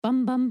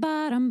bum bum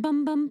bottom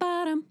bum bum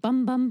bottom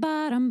bum bum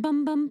bottom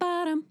bum bum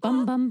bottom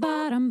bum bum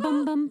bottom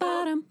bum bum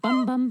bottom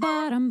bum bum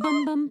bottom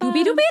bum bum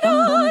doobie doobie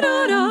da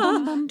da da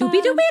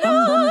doobie doobie da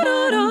da da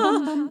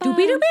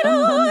doobie doobie da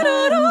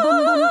da da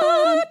bum bum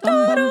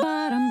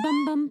bottom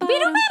bum bum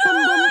doobie doobie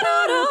da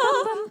da da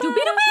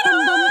doobie doobie da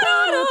da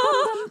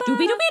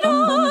doobie doobie da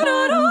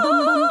da da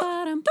bum bum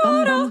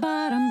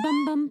bottom bum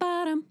bum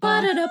bottom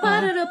ba-da-da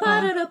ba-da-da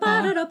ba-da-da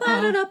ba-da-da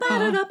ba-da-da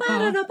ba-da-da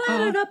ba-da-da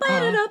ba-da-da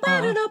ba-da-da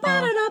ba-da-da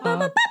ba-da-da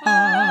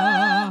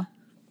ba-ba-ba.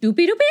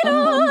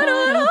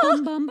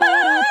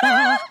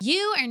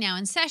 You are now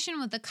in session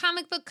with the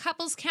Comic Book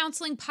Couples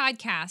Counseling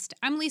Podcast.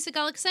 I'm Lisa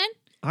Gullickson.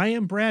 I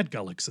am Brad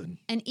Gullickson.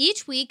 And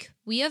each week,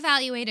 we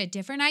evaluate a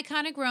different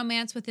iconic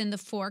romance within the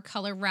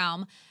four-color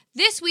realm.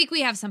 This week,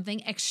 we have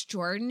something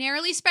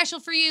extraordinarily special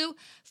for you.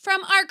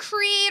 From our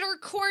Creator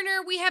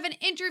Corner, we have an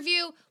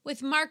interview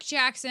with Mark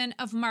Jackson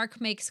of Mark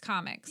Makes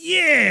Comics.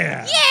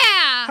 Yeah!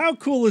 Yeah! How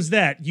cool is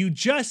that? You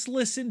just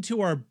listened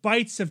to our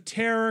Bites of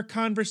Terror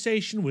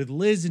conversation with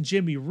Liz and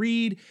Jimmy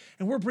Reed,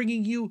 and we're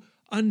bringing you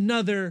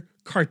another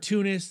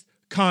cartoonist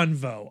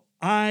convo.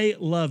 I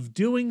love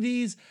doing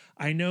these.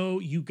 I know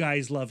you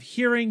guys love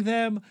hearing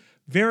them.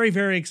 Very,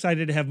 very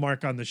excited to have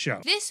Mark on the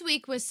show. This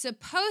week was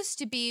supposed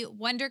to be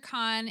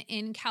WonderCon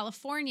in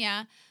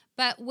California,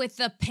 but with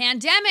the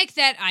pandemic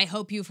that I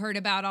hope you've heard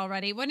about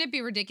already, wouldn't it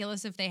be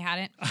ridiculous if they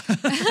hadn't?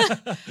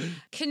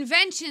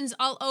 Conventions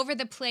all over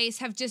the place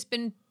have just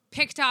been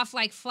picked off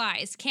like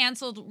flies,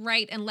 canceled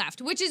right and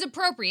left, which is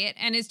appropriate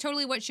and is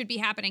totally what should be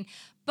happening.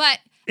 But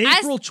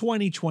April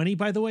 2020,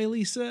 by the way,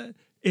 Lisa,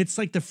 it's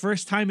like the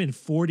first time in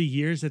 40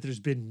 years that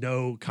there's been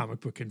no comic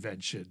book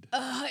convention.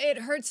 It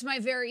hurts my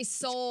very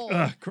soul.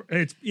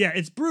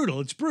 It's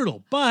brutal. It's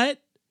brutal.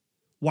 But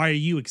why are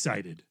you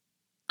excited?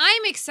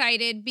 I'm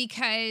excited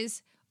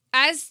because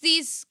as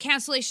these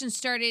cancellations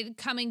started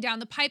coming down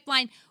the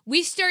pipeline,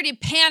 we started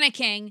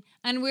panicking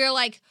and we were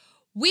like,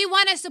 we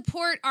want to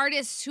support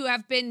artists who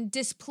have been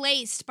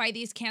displaced by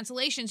these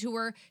cancellations, who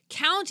were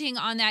counting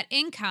on that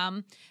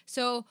income.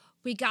 So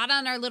we got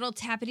on our little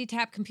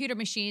tappity-tap computer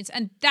machines,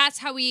 and that's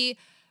how we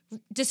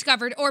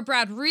discovered, or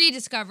Brad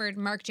rediscovered,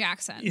 Mark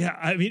Jackson. Yeah,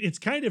 I mean, it's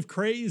kind of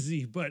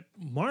crazy, but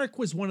Mark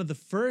was one of the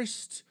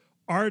first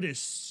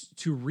artists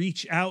to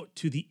reach out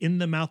to the In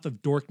the Mouth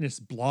of Dorkness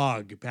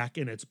blog back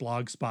in its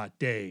Blogspot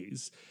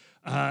days.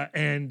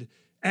 And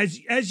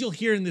as you'll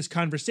hear in this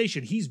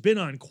conversation, he's been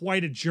on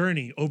quite a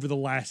journey over the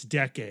last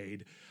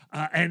decade.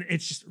 And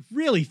it's just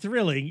really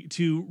thrilling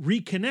to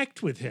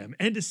reconnect with him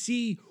and to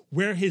see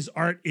where his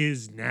art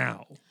is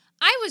now.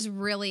 I was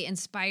really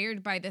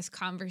inspired by this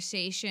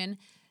conversation.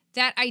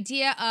 That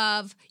idea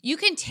of you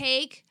can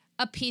take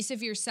a piece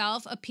of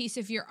yourself, a piece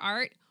of your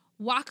art,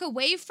 walk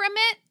away from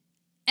it,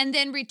 and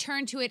then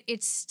return to it.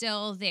 It's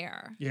still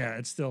there. Yeah,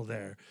 it's still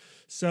there.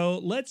 So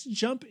let's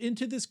jump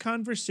into this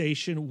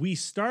conversation. We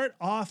start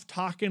off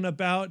talking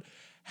about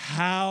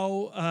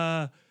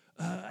how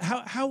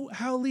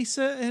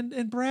Lisa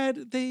and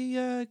Brad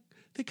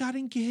they got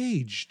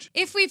engaged.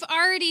 If we've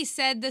already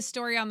said this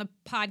story on the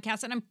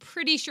podcast, and I'm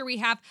pretty sure we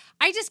have,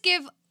 I just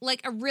give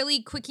like a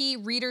really quickie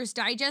Reader's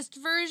Digest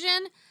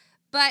version,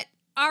 but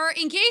our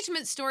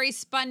engagement story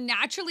spun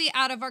naturally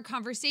out of our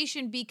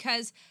conversation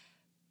because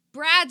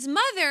Brad's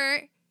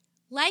mother,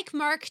 like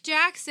Mark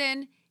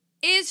Jackson,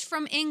 is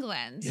from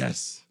England.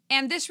 Yes.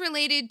 And this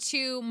related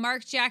to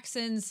Mark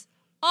Jackson's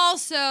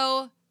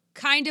also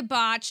kind of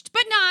botched,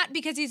 but not,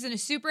 because he's in a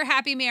super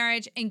happy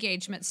marriage,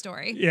 engagement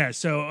story. Yeah,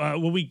 so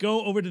when we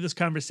go over to this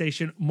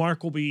conversation,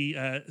 Mark will be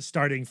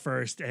starting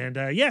first. And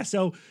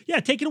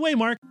take it away,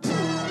 Mark.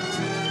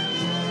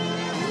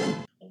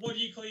 What do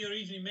you call your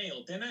evening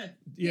meal? Dinner?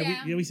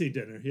 Yeah. We say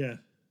dinner, yeah.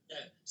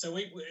 Yeah, so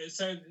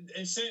so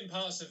in certain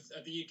parts of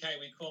the UK,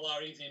 we call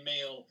our evening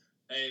meal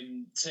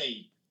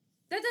tea.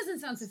 That doesn't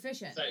sound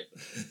sufficient.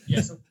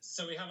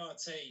 So we have our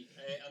tea,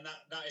 and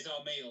that is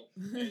our meal.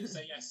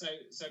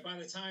 So by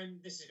the time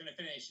this is going to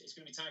finish, it's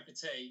going to be time for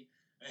tea.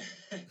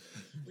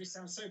 We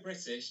sound so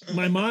British.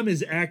 My mom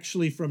is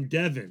actually from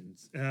Devon,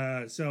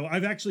 so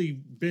I've actually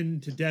been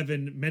to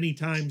Devon many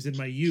times in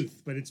my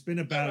youth, but it's been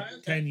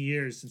about 10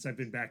 years since I've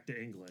been back to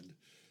England.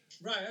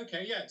 Right,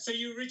 okay, yeah. So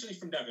you're originally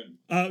from Devon?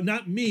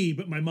 Not me,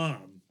 but my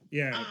mom.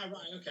 Yeah. Right,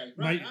 okay.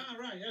 Okay.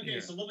 Yeah.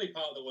 It's a lovely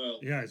part of the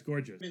world. Yeah, it's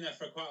gorgeous. I've been there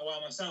for quite a while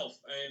myself.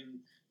 In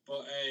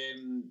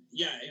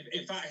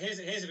fact, here's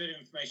a bit of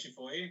information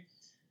for you.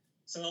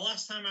 So the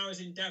last time I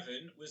was in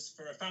Devon was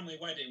for a family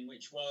wedding,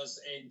 which was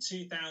in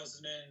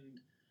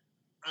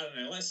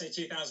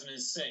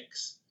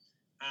 2006.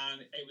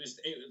 And it was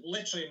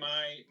literally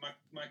my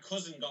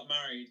cousin got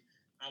married,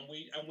 and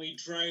we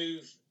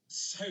drove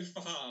so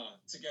far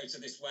to go to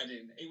this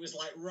wedding. It was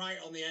like right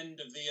on the end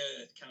of the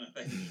earth kind of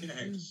thing, you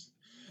know.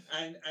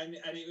 And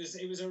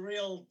it was a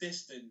real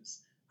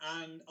distance.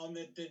 And on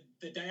the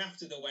day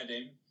after the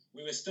wedding,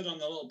 we were stood on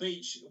the little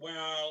beach where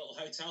our little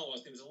hotel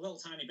was. There was a little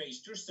tiny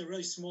beach, just a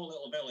really small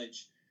little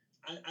village.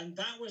 And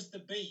that was the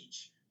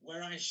beach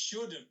where I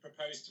should have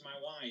proposed to my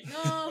wife.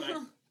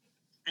 Oh.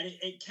 And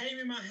it came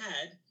in my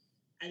head,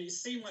 and it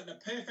seemed like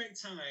the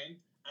perfect time.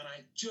 and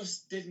I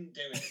just didn't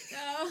do it.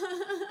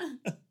 Oh.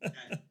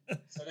 Yeah.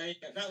 So there you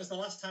go. That was the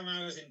last time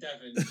I was in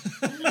Devon.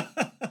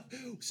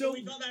 So But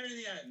we got there in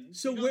the end.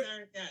 So we got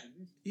there in the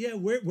end. Yeah,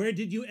 where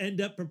did you end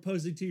up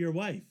proposing to your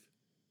wife?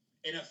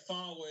 In a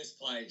far worse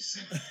place.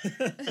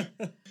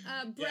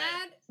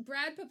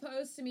 Brad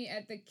proposed to me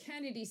at the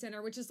Kennedy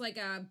Center, which is like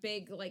a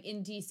big, like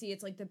in DC,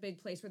 it's like the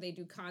big place where they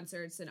do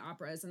concerts and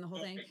operas and the whole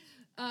thing.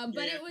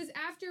 But it was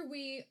after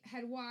we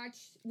had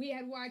watched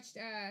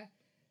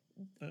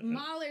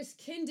Mahler's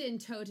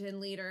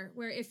Kindertotenlieder,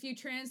 where if you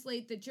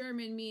translate the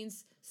German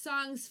means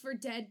songs for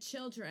dead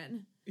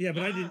children. Yeah,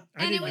 but I didn't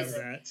know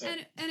that.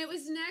 And it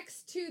was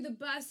next to the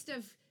bust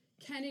of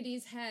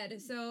Kennedy's head,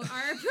 so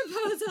our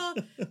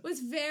proposal was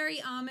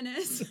very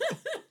ominous.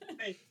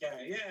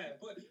 Yeah.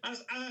 But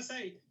as I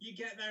say, you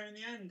get there in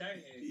the end, don't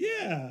you?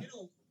 Yeah.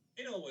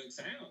 It all works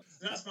out.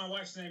 That's my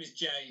wife's name is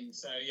Jane,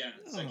 so yeah.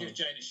 So give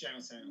Jane a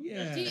shout out.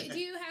 Yeah. Do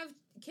you have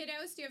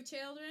kiddos? Do you have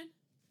children?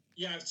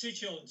 Yeah, I have 2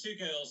 children, 2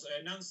 girls.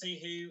 Nancy,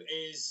 who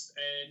is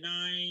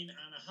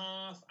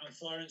 9.5, and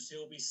Florence, who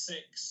will be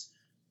 6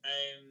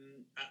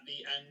 at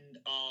the end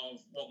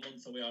of what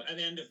month are we on? At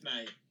the end of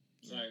May.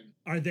 So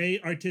are they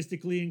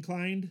artistically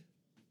inclined?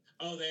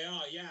 Oh, they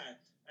are, yeah.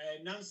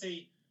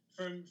 Nancy,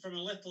 from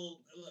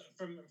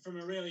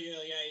a really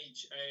early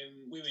age,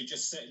 we would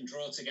just sit and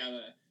draw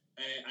together,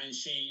 and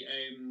she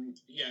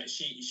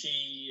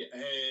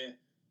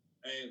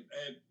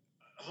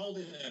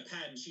holding a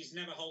pen. She's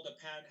never held a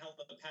pen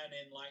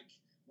in like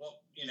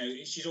what,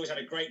 she's always had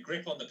a great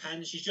grip on the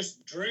pen. She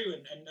just drew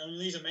and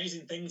these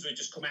amazing things would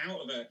just come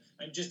out of her.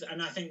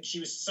 And I think she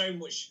was so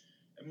much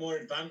more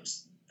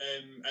advanced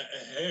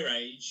at her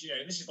age.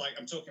 This is like,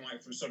 I'm talking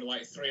like from sort of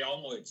like 3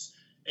 onwards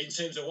in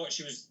terms of what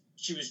she was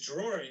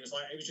drawing. It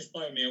was just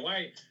blowing me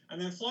away.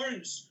 And then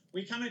Florence,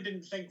 we kind of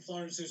didn't think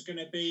Florence was going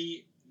to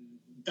be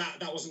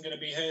that wasn't going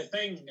to be her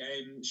thing.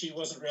 She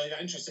wasn't really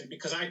that interested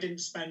because I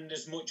didn't spend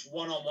as much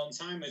one-on-one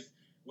time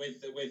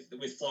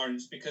with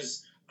Florence,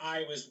 because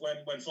I was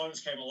when Florence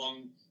came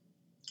along,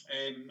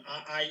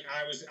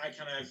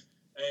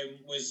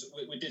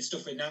 we did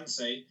stuff with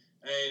Nancy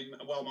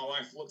while my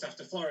wife looked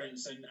after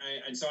Florence,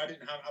 and so I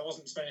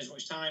wasn't spending as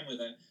much time with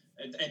her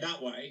in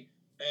that way.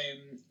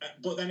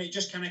 But then it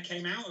just kind of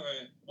came out of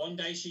her. One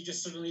day she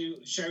just suddenly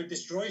showed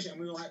this drawing, and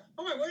we were like,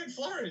 "Oh my word,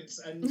 Florence!"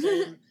 And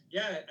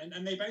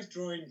and they both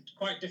draw in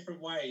quite different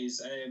ways.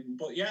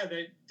 But yeah,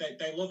 they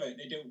love it.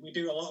 We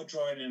do a lot of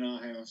drawing in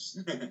our house.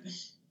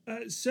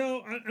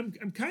 So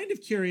I'm kind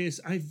of curious.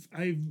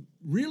 I'm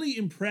really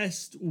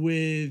impressed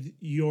with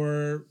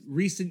your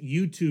recent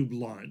YouTube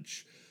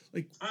launch.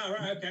 Like,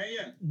 right, okay,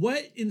 yeah.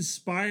 What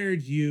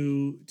inspired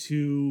you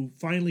to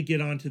finally get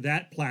onto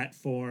that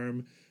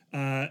platform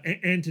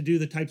and to do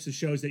the types of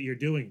shows that you're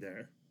doing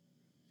there?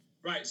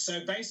 Right.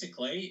 So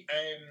basically,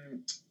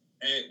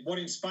 what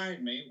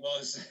inspired me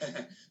was,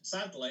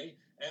 sadly,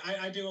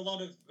 I do a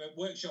lot of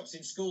workshops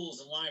in schools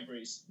and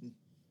libraries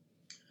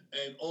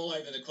all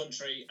over the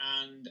country,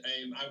 and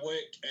I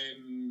work.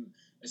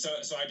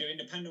 So I do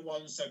independent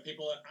ones. So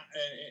people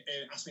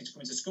ask me to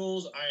come into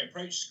schools. I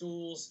approach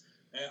schools.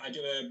 I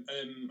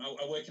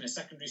work in a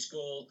secondary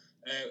school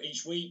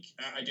each week.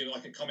 I do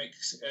like a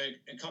comics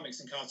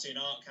and cartoon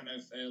art kind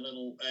of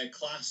little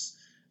class.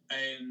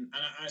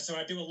 So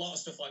I do a lot of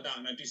stuff like that,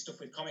 and I do stuff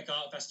with comic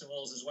art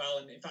festivals as well.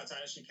 And in fact, I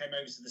actually came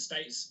over to the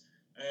States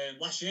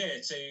last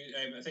year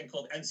to a thing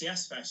called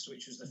NCS Fest,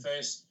 which was the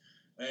first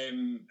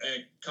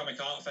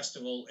comic art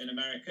festival in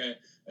America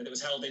that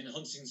was held in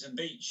Huntington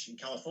Beach in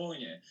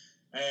California.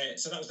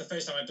 So that was the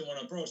first time I'd done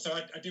one abroad. So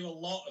I do a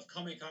lot of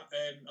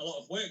a lot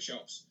of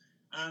workshops.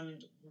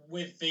 And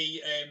with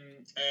the,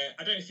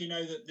 I don't know if you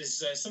know that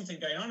there's something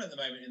going on at the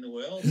moment in the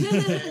world.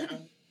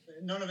 And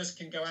none of us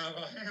can go out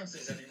of our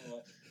houses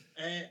anymore.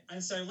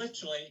 And so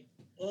literally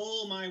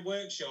all my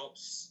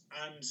workshops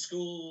and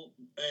school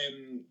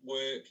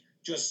work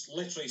just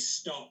literally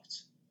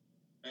stopped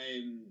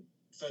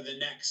for the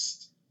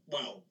next,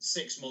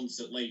 6 months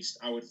at least,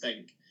 I would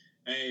think.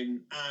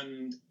 And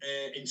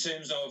in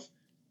terms of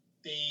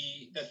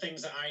the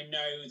things that I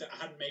know that I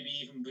hadn't maybe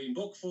even been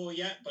booked for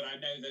yet, but I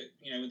know that,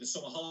 with the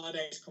summer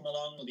holidays come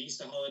along, or the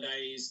Easter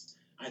holidays,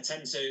 I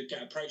tend to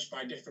get approached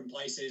by different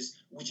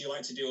places. Would you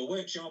like to do a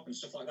workshop and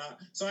stuff like that?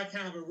 So I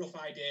kind of have a rough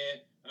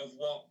idea of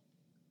what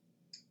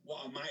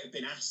I might have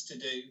been asked to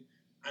do,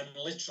 and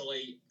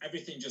literally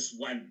everything just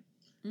went.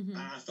 Mm-hmm. And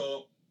I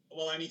thought,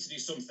 well, I need to do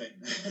something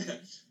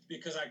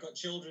because I've got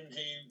children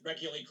who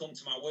regularly come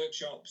to my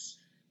workshops,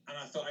 and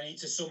I thought I need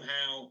to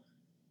somehow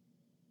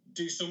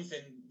do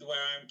something where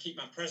I keep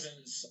my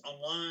presence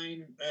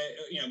online,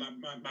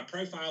 my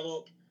profile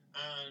up,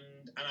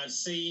 and I'd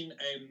seen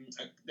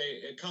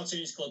a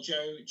cartoonist called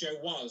Joe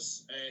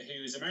Was,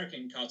 who's an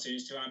American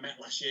cartoonist who I met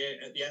last year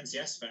at the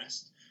NCS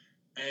Fest,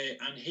 and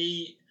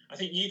I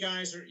think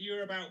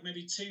you're about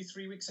maybe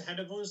 2-3 weeks ahead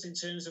of us in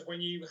terms of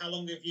how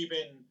long have you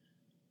been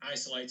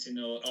isolating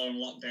or on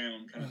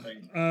lockdown kind of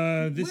thing?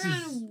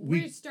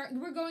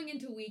 We're going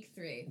into week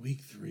 3.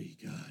 Week 3,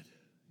 God.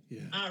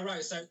 Yeah.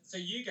 Right. So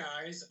you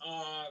guys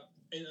are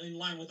in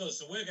line with us.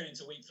 So we're going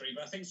into week 3,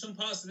 but I think some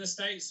parts of the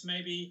States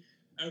maybe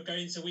are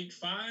going to week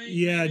 5.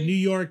 Yeah, maybe. New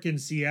York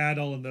and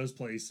Seattle and those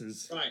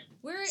places. Right.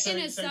 We're in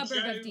a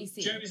suburb of DC.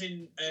 Joe's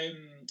in,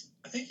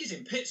 I think he's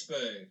in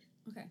Pittsburgh.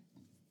 Okay.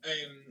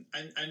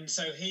 And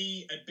so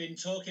he had been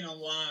talking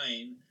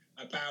online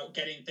about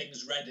getting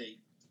things ready.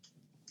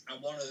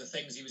 And one of the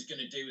things he was going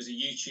to do was a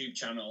YouTube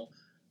channel.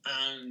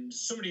 And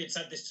somebody had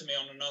said this to me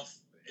on and off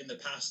in the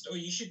past, oh,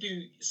 you should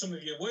do some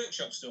of your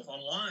workshop stuff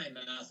online.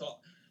 And I thought,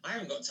 I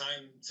haven't got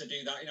time to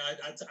do that. You know,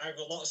 I have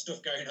a lot of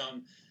stuff going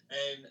on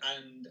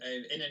and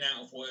in and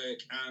out of work.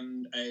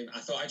 And I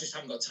thought, I just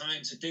haven't got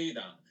time to do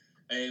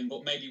that.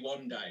 But maybe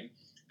one day.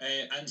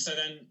 And so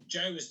then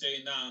Joe was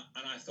doing that.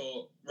 And I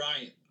thought,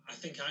 right, I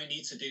think I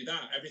need to do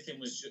that. Everything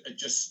was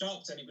just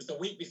stopped. And it was the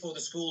week before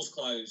the schools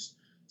closed.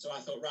 So I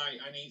thought, right,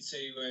 I need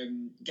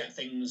to get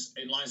things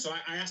in line. So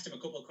I asked him a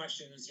couple of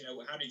questions, you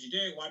know, how did you do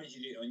it? Why did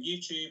you do it on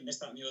YouTube? And this,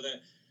 that, and the other.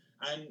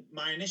 And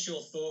my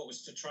initial thought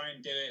was to try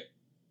and do it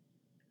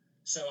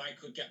so I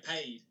could get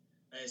paid.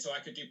 So I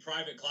could do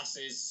private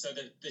classes so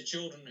that the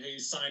children who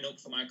sign up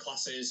for my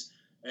classes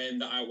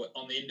that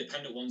on the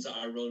independent ones that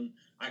I run,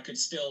 I could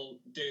still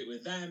do it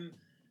with them.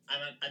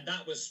 And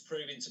that was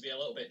proving to be a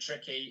little bit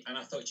tricky. And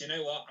I thought, you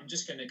know what? I'm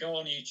just going to go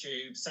on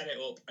YouTube, set it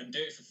up and do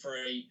it for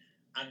free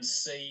and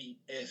see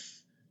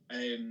if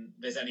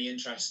there's any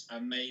interest.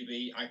 And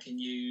maybe I can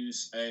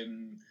use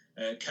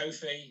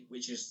Ko-fi,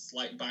 which is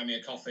like buy me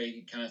a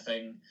coffee kind of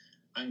thing,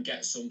 and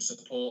get some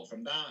support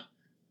from that.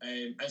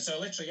 And so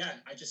literally, yeah,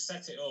 I just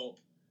set it up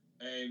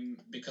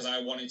because I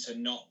wanted to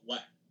not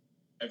let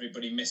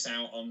everybody miss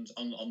out on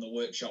the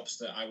workshops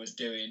that I was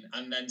doing,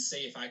 and then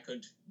see if I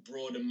could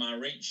broaden my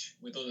reach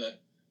with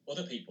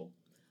other people.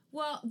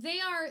 Well, they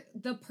are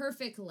the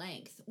perfect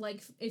length.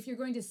 Like if you're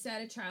going to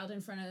set a child in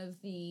front of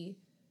the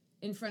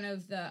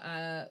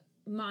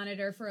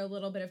monitor for a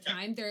little bit of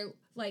time, they're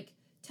like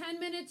 10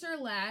 minutes or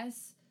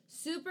less,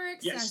 super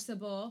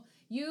accessible. Yes.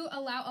 You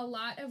allow a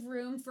lot of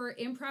room for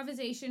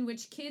improvisation,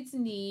 which kids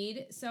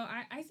need. So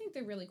I think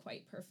they're really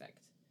quite perfect.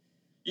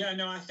 Yeah,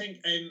 no, I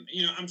think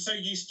you know, I'm so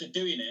used to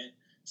doing it.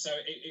 So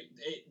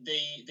the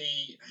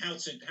how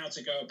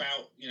to go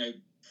about, you know,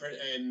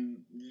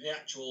 the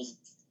actual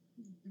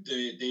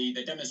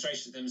the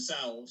demonstrations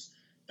themselves,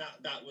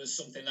 that was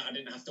something that I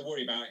didn't have to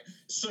worry about.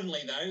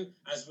 Suddenly, though,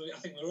 as I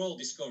think we're all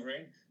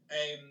discovering,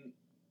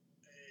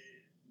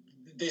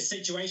 the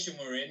situation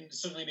we're in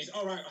suddenly means,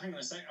 oh, right, hang on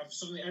a sec,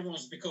 suddenly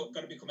everyone's got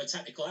to become a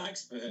technical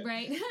expert.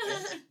 Right.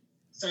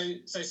 So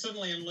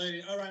suddenly I'm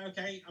learning, all right,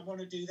 okay, I want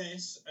to do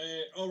this.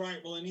 All right,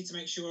 well, I need to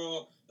make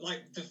sure,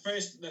 like the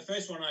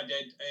first one I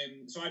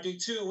did, so I do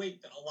 2 a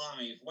week that are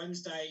live,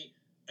 Wednesday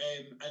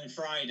and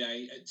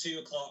Friday at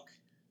 2:00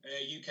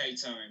 UK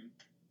time.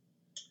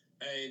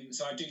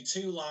 So I do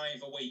 2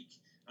 live a week.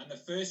 And the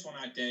first one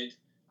I did,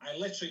 I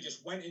literally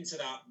just went into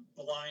that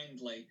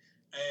blindly.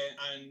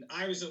 And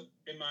I was up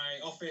in my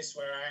office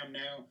where I am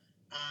now,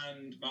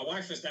 and my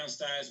wife was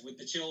downstairs with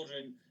the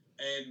children.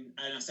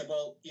 And I said,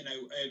 well, you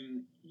know,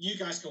 you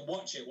guys can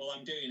watch it while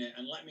I'm doing it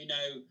and let me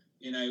know,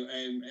 you know,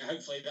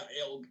 hopefully that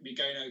it'll be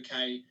going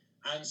okay.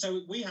 And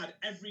so we had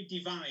every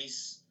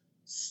device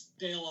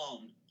still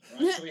on,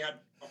 right? So we had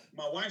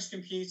my wife's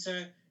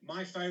computer,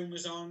 my phone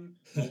was on,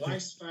 my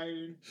wife's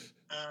phone,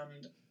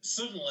 and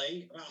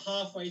suddenly, about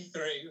halfway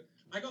through,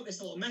 I got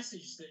this little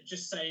message that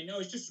just saying, no,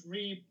 it's just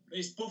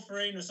it's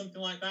buffering or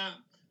something like that.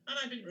 And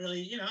I didn't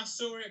really, you know, I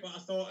saw it, but I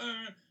thought,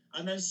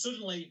 and then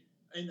suddenly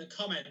in the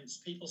comments,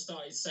 people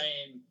started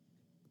saying,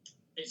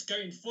 it's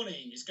going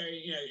funny, it's going,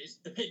 you know,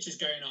 the picture's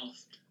going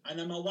off. And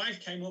then my wife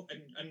came up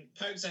and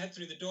poked her head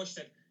through the door. She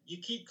said, you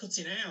keep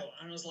cutting out.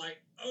 And I was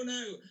like, oh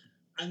no.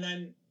 And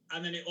then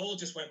it all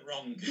just went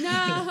wrong.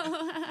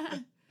 No.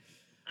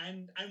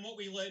 And what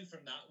we learned from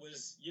that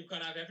was you've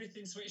got to have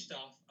everything switched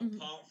off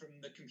apart from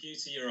the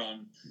computer you're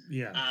on.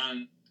 Yeah.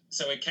 And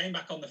so we came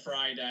back on the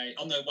Friday,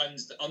 on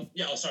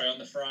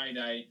the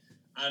Friday,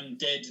 and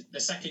did the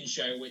second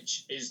show,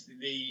 which is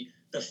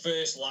the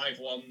first live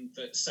one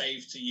that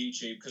saved to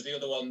YouTube, because the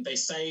other one they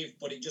saved,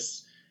 but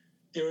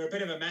they were a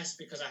bit of a mess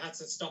because I had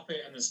to stop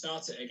it and then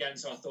start it again.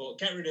 So I thought,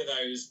 get rid of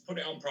those, put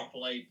it on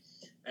properly.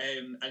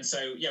 And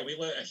so, yeah, we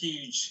learned a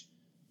huge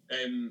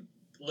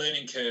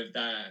learning curve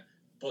there.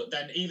 But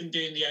then even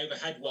doing the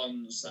overhead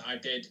ones that I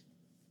did,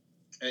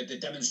 the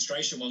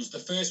demonstration ones, the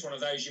first one of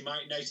those you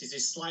might notice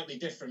is slightly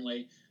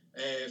differently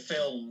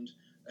filmed.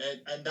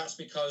 And that's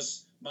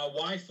because my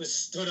wife was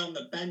stood on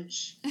the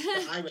bench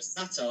that I was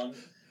sat on,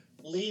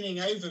 leaning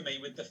over me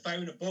with the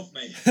phone above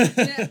me,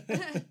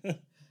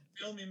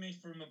 filming me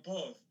from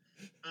above.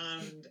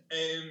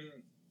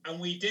 And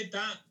we did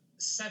that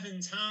 7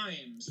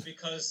 times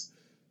because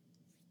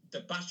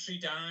the battery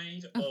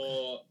died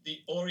or the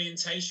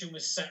orientation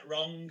was set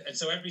wrong. And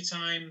so every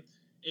time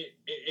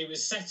it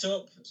was set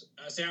up,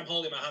 I say I'm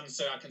holding my hand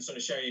so I can sort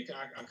of show you,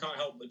 I can't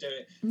help but do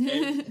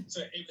it.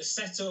 So it was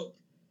set up,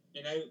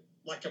 you know,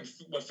 like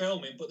we're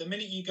filming, but the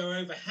minute you go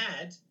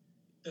overhead,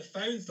 the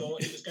phone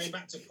thought it was going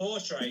back to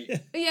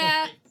portrait.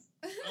 Yeah.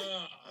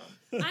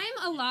 I'm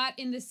a lot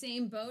in the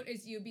same boat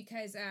as you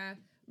because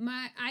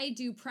I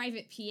do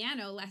private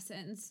piano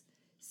lessons.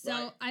 So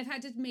Right. I've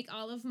had to make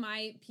all of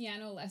my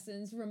piano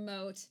lessons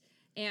remote.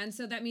 And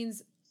so that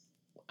means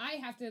I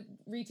have to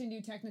reach a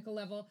new technical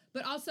level,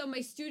 but also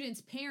my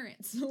students'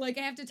 parents. Like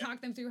I have to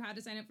talk them through how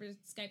to sign up for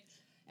Skype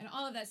and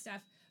all of that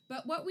stuff.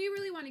 But what we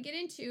really want to get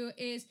into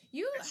is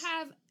you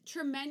have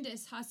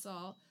tremendous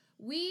hustle.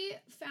 We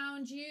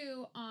found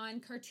you on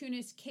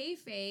Cartoonist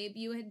Kayfabe.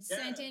 You had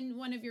sent in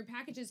one of your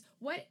packages.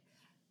 What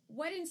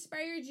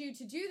inspired you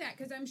to do that?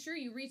 Because I'm sure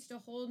you reached a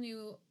whole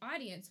new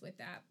audience with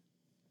that.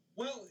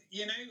 Well,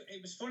 you know,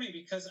 it was funny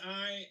because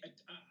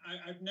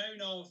I've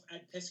known of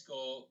Ed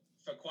Piskor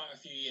for quite a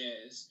few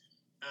years,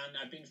 and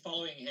I've been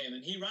following him,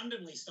 and he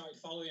randomly started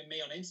following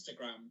me on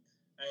Instagram,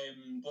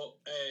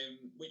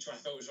 which I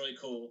thought was really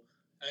cool.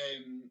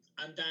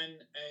 And then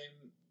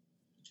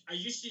I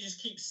used to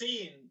just keep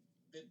seeing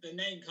the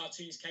name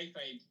Cartoonist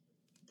Kayfabe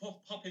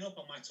popping up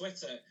on my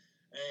Twitter,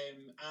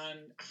 and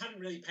I hadn't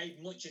really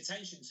paid much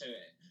attention to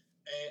it.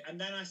 And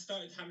then I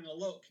started having a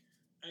look,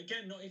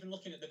 again, not even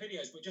looking at the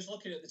videos, but just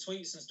looking at the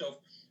tweets and stuff,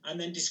 and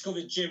then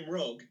discovered Jim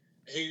Rugg,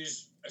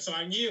 so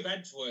I knew of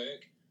Ed's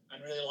work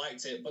and really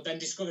liked it, but then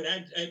discovered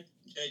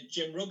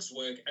Jim Rugg's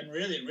work and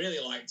really, really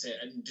liked it,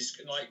 and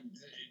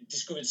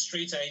discovered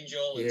Street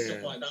Angel and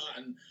stuff like that,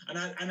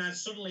 and I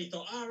suddenly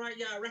thought, oh, right,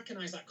 yeah, I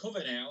recognise that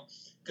cover now,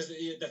 because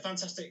the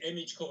fantastic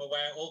image cover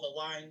where all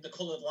the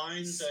coloured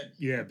lines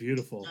are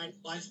beautiful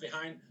lines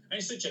behind, and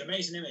it's such an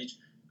amazing image,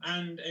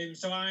 and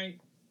so I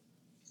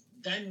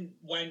then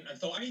went and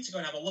thought I need to go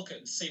and have a look at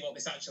and see what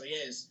this actually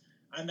is,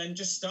 and then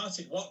just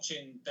started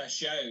watching their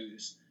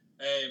shows.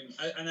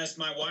 And as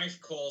my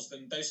wife calls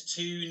them, those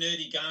two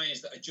nerdy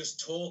guys that are just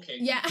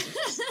talking. Yeah.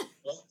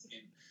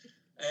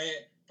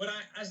 But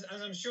as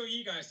I'm sure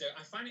you guys do,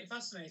 I find it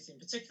fascinating,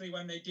 particularly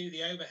when they do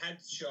the overhead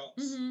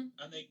shots and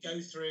they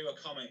go through a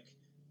comic.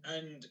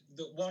 And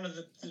the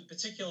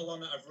particular one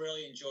that I've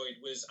really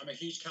enjoyed was, I'm a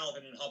huge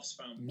Calvin and Hobbes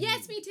fan.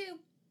 Yes, me too.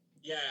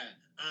 Yeah,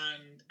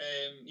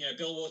 and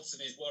Bill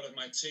Woodson is one of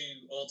my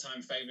two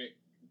all-time favorite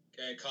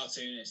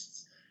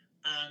cartoonists,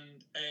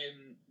 and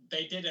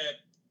they did a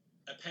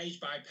page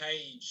by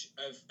page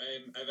of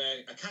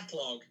a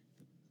catalogue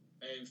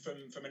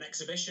from an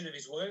exhibition of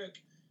his work,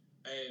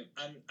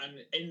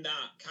 and in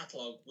that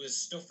catalogue was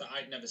stuff that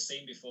I'd never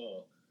seen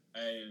before,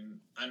 and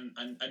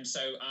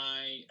so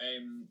I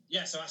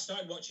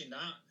started watching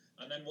that,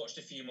 and then watched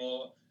a few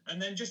more,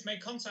 and then just made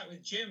contact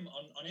with Jim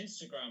on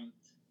Instagram.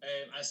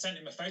 I sent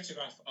him a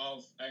photograph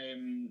of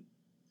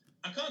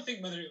I can't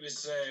think whether it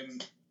was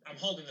I'm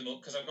holding them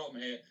up because I've got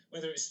them here,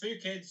 whether it was Spook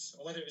Kids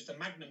or whether it was the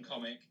Magnum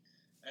comic.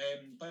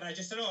 But I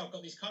just said, I've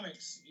got these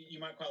comics you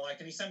might quite like.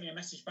 And he sent me a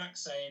message back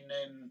saying,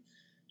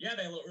 yeah,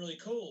 they look really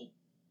cool.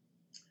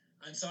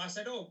 And so I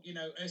said,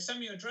 send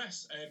me your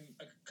address.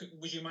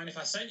 Would you mind if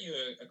I sent you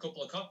a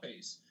couple of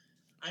copies?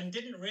 And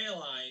didn't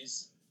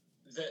realise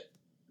that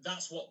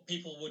that's what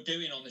people were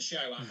doing on the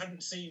show. I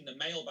hadn't seen the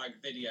mailbag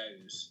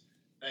videos.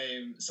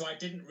 So I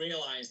didn't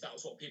realise that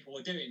was what people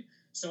were doing.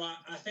 So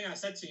I think I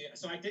said to you,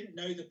 so I didn't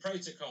know the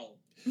protocol.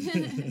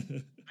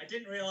 I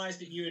didn't realise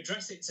that you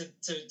address it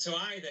to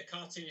either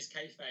Cartoonist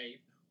Kayfabe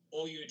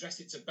or you address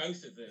it to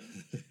both of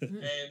them.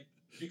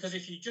 Because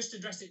if you just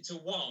address it to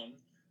one,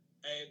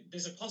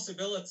 there's a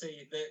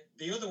possibility that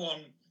the other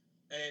one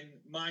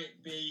might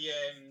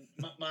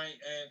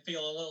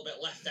feel a little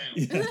bit left out.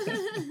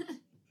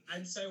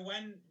 And so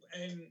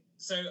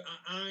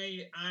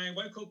I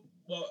woke up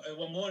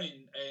one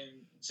morning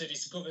to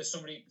discover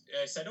somebody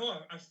said,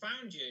 I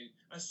found you.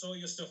 I saw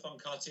your stuff on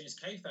Cartoonist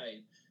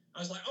Kayfabe. I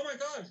was like, oh my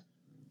God,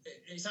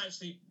 it's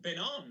actually been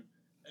on.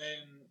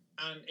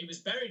 And it was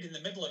buried in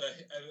the middle of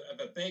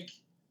a big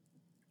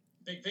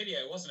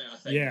video, wasn't it, I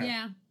think?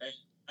 Yeah.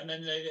 And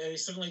then they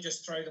suddenly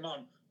just throw them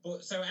on.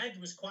 But so Ed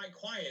was quite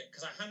quiet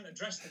because I hadn't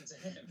addressed them to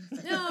him.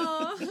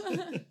 No.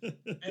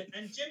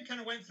 and Jim kind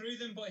of went through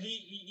them, but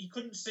he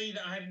couldn't see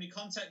that I had any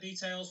contact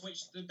details,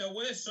 which there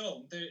were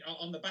some.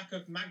 On the back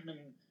of Magnum,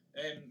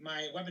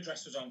 my web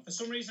address was on. For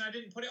some reason, I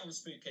didn't put it on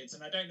Spook Kids,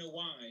 and I don't know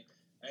why.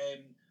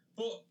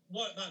 But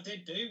what that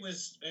did do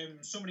was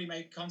somebody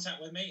made contact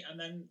with me, and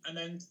then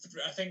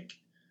I think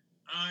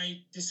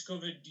I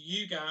discovered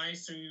you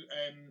guys through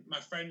my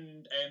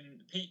friend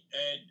Pete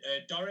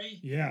Dorry.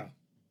 Yeah.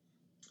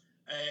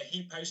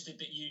 He posted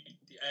that you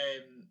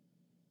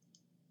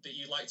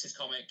liked his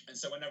comic, and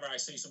so whenever I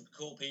see some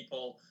cool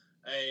people,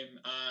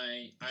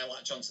 I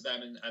latch onto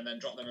them and then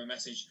drop them a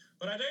message.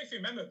 But I don't know if you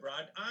remember,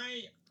 Brad.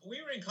 We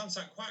were in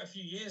contact quite a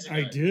few years ago.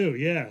 I do,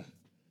 yeah.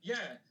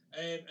 Yeah.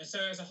 And so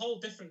it was a whole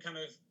different kind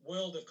of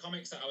world of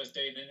comics that I was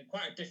doing, and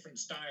quite a different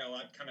style.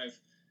 I'd kind of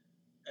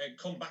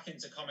come back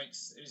into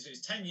comics. It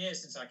was 10 years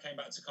since I came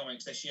back to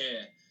comics this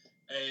year,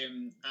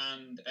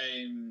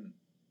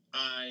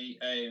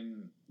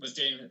 I was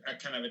doing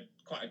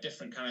quite a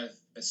different kind of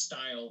a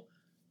style,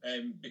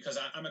 because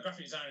I'm a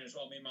graphic designer as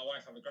well. Me and my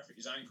wife have a graphic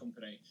design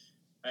company,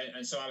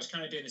 and so I was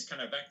kind of doing this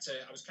kind of vector.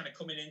 I was kind of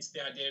coming into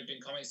the idea of doing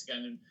comics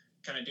again and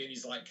kind of doing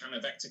these like kind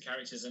of vector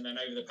characters. And then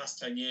over the past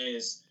 10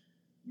 years,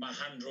 my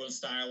hand-drawn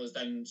style has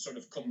then sort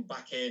of come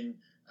back in,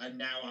 and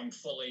now I'm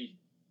fully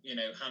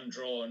hand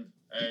drawn,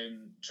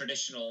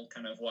 traditional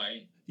kind of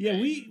way. Yeah,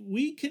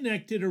 we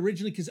connected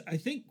originally because I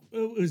think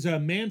it was a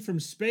Man from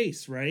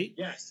Space, right?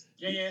 Yes.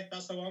 Yeah,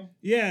 that's the one.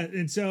 Yeah,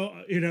 and so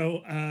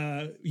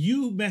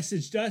you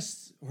messaged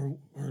us, or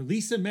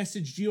Lisa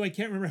messaged you. I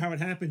can't remember how it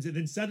happens, and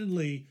then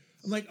suddenly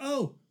I'm like,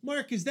 "Oh,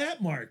 Mark, is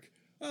that Mark?"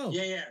 Oh,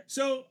 yeah.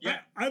 So yeah.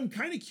 I'm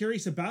kind of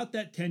curious about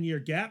that 10-year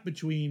gap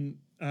between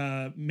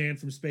Man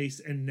from Space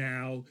and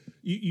now.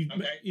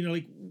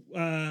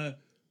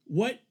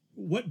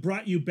 What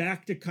brought you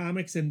back to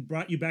comics and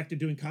brought you back to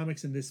doing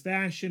comics in this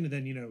fashion? And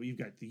then, you've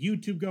got the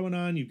YouTube going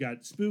on, you've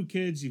got Spoo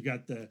Kids, you've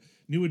got the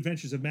New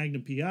Adventures of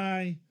Magnum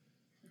P.I.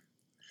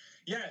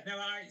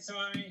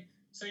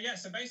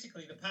 So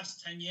basically the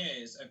past 10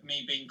 years of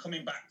me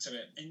coming back to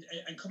it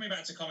and coming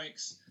back to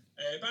comics,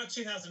 about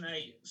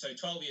 2008, so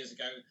 12 years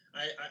ago,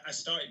 I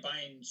started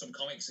buying some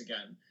comics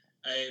again.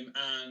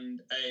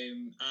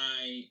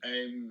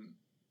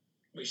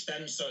 Which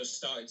then sort of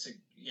started to,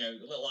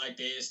 little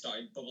ideas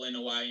started bubbling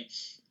away.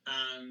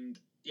 And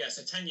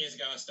so 10 years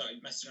ago, I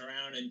started messing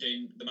around and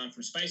doing the Man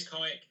from Space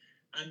comic.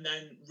 And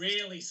then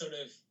really sort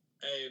of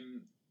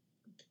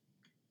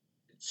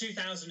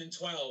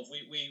 2012,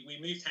 we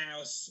moved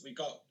house. We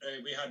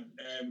had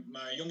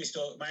my eldest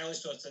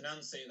daughter,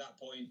 Nancy, at that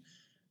point.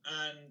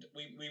 And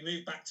we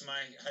moved back to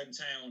my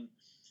hometown.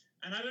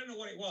 And I don't know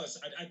what it was.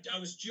 I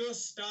was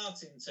just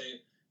starting to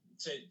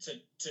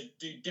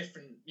do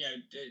different,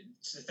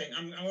 to think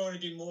I want to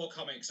do more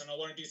comics and I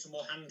want to do some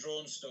more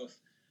hand-drawn stuff.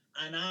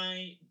 And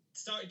I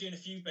started doing a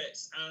few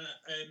bits. And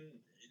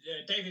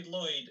David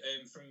Lloyd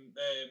from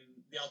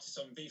the artist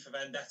on V for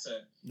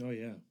Vendetta. Oh,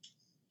 yeah.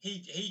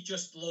 He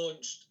just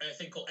launched a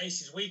thing called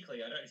Aces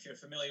Weekly. I don't know if you're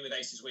familiar with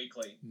Aces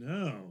Weekly.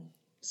 No.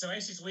 So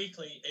Aces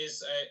Weekly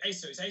is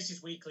it's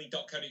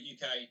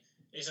acesweekly.co.uk.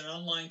 Is an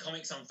online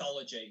comics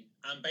anthology,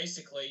 and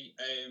basically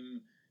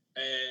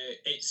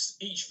it's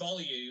each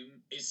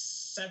volume is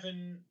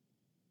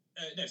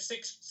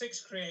six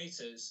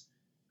creators,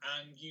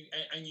 and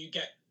you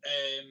get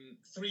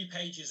 3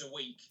 pages a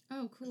week.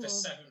 Oh, cool.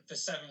 For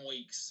 7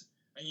 weeks,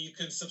 and you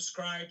can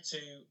subscribe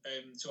to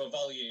a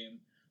volume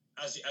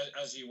as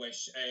you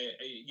wish.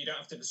 You don't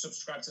have to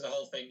subscribe to the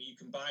whole thing. You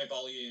can buy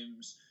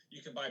volumes.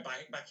 You can buy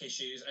back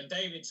issues. And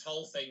David's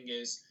whole thing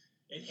is,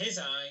 in his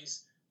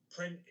eyes,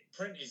 print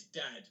is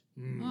dead.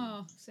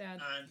 Oh, sad.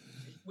 And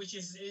which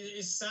is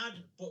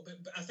sad, but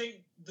I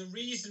think the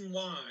reason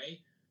why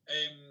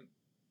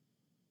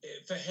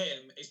for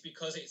him is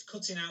because it's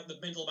cutting out the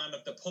middleman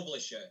of the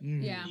publisher.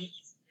 Yeah.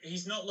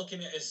 He's not looking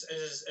at it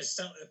as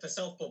for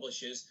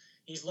self-publishers.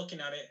 He's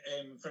looking at it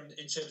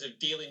in terms of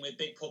dealing with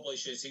big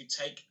publishers who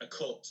take a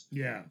cut.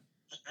 Yeah.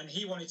 And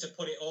he wanted to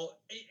put it all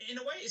in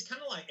a way. It's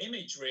kind of like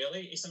Image,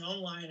 really. It's an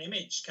online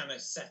Image kind of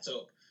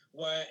setup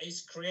where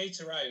it's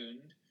creator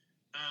owned,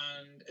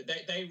 and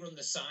they run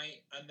the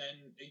site, and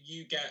then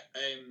you get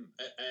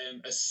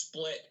a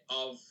split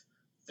of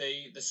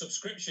the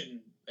subscription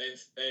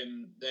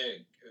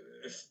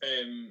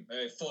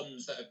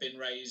funds that have been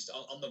raised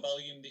on the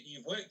volume that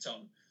you've worked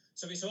on.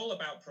 So it's all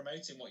about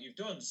promoting what you've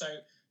done. So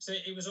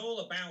it was all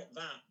about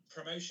that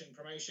promotion,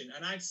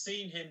 and I'd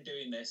seen him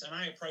doing this, and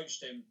I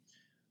approached him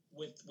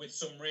with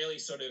some really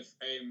sort of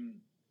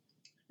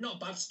not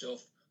bad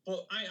stuff,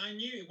 but I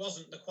knew it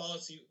wasn't the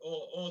quality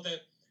or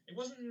it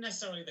wasn't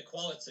necessarily the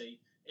quality.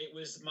 It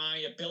was my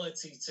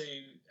ability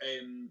to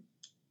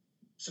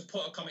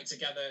put a comic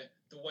together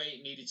the way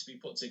it needed to be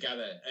put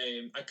together.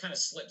 I kind of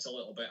slipped a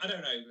little bit. I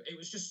don't know. It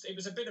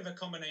was a bit of a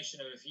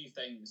combination of a few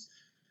things.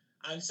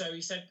 And so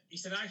he said,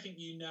 I think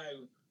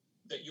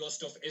that your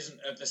stuff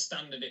isn't of the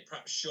standard it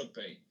perhaps should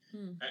be.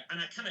 And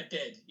I kind of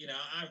did.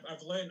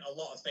 I've learned a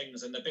lot of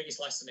things, and the biggest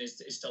lesson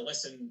is to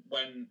listen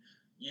when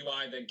you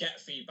either get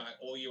feedback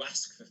or you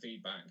ask for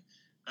feedback.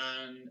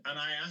 And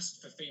I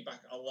asked for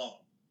feedback a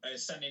lot.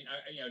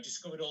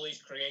 Discovered all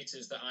these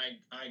creators that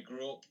I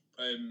grew up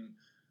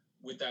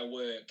with their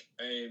work,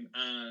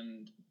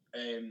 and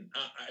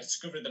I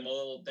discovered them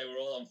all. They were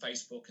all on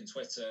Facebook and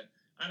Twitter,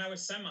 and I would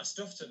send my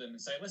stuff to them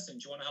and say, "Listen,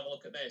 do you want to have a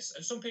look at this?"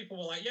 And some people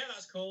were like, "Yeah,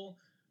 that's cool,"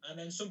 and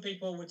then some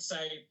people would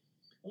say,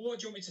 "Well, what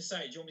do you want me to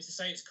say? Do you want me to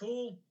say it's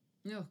cool?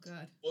 Oh,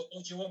 God.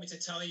 Or do you want me to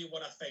tell you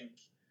what I think?"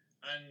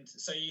 And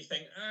so you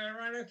think,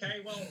 right, okay,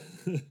 well,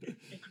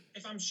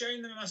 if I'm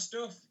showing them my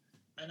stuff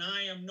and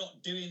I am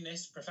not doing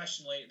this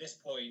professionally at this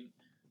point,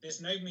 there's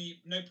no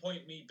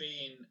point me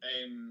being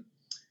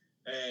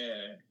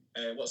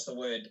what's the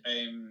word?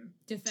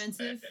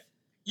 Defensive?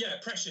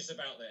 Precious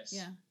about this.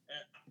 Yeah.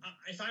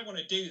 If I want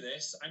to do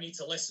this, I need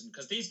to listen,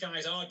 because these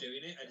guys are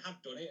doing it and have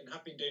done it and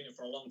have been doing it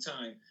for a long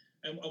time.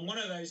 And one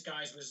of those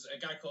guys was a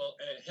guy called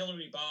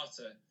Hilary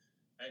Barter.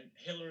 And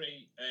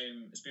Hilary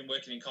has been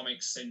working in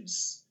comics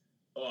since,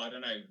 I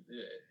don't know,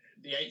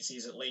 the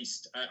 80s at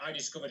least. I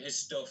discovered his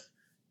stuff,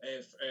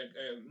 a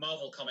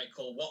Marvel comic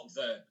called What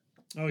The.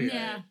 Oh,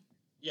 yeah.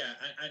 Yeah,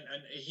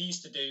 and he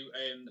used to do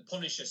the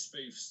Punisher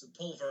spoofs, the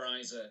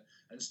Pulverizer,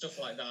 and stuff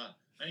like that.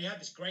 And he had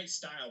this great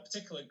style,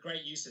 particularly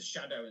great use of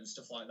shadow and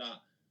stuff like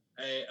that.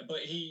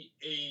 But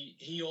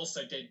he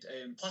also did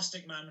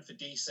Plastic Man for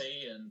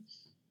DC,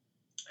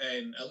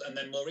 and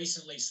then more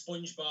recently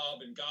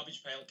SpongeBob and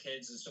Garbage Pail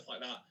Kids and stuff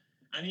like that.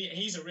 And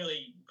he's a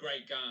really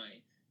great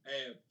guy,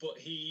 but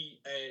he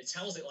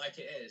tells it like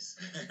it is.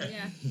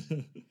 Yeah.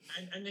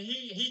 and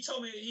he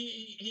told me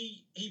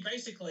he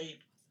basically,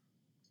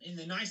 in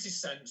the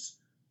nicest sense,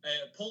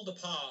 pulled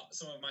apart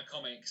some of my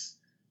comics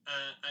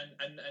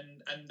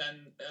and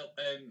then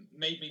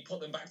made me put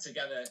them back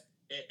together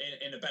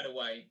in a better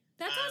way.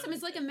 That's awesome.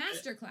 It's like a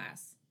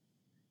masterclass.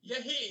 Yeah,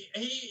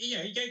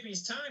 he gave me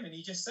his time and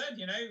he just said,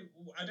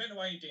 I don't know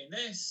why you're doing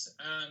this.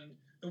 And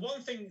the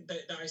one thing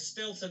that I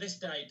still to this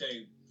day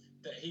do,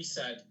 that he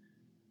said,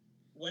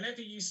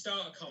 whenever you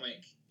start a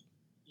comic,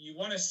 I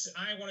want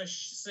to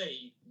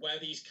see where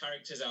these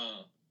characters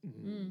are.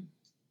 Mm-hmm.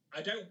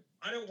 I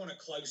don't want to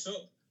close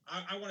up.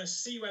 I want to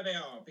see where they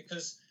are,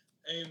 because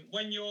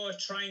when you're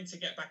trying to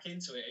get back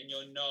into it and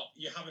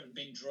you haven't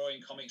been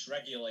drawing comics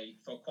regularly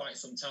for quite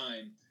some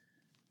time,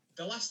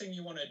 the last thing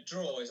you want to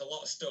draw is a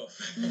lot of stuff.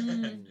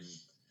 Mm.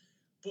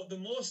 But the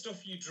more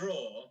stuff you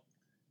draw,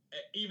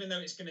 even though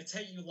it's going to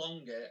take you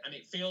longer and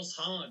it feels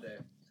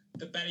harder,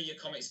 the better your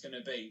comic's going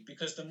to be,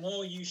 because the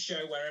more you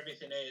show where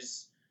everything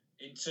is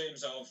in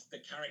terms of the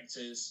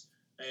characters,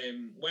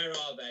 where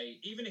are they,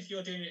 even if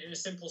you're doing it in a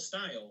simple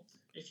style,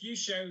 if you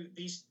show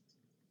these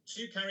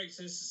two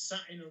characters sat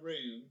in a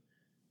room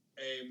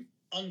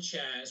on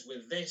chairs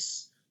with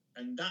this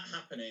and that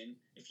happening,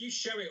 if you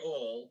show it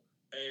all,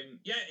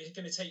 it's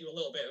going to take you a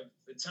little bit of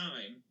the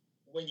time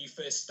when you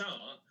first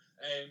start,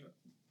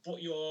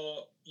 but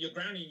you're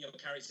grounding your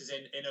characters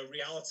in a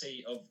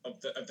reality of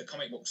the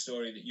comic book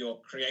story that you're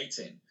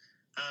creating,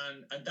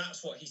 and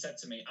that's what he said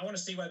to me. I want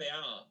to see where they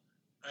are,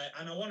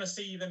 and I want to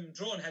see them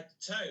drawn head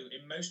to toe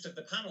in most of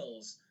the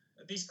panels.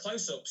 These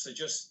close-ups are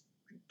just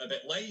a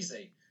bit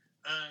lazy,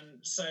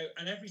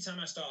 and every time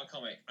I start a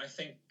comic, I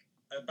think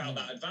about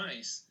that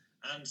advice,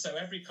 and so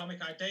every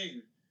comic I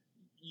do,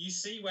 you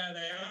see where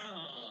they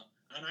are.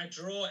 And I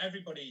draw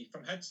everybody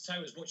from head to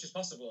toe as much as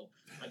possible.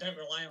 I don't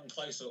rely on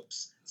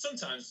close-ups.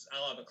 Sometimes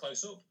I'll have a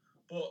close-up,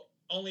 but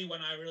only when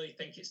I really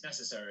think it's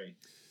necessary.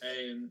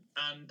 And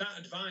that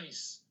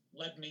advice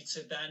led me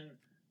to then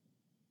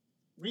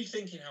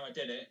rethinking how I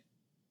did it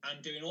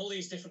and doing all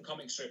these different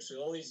comic strips with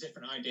all these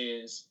different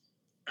ideas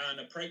and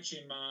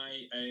approaching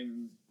my...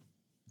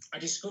 I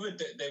discovered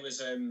that there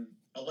was a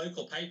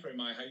local paper in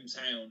my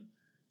hometown,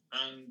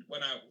 and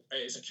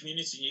it was a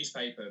community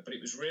newspaper, but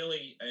it was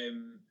really...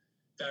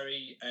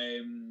 very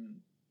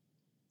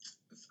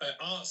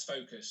arts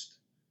focused.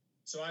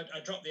 So I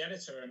dropped the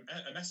editor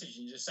a message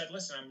and just said,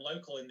 listen, I'm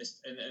local in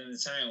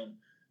the town.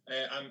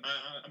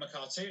 I'm a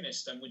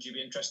cartoonist, and would you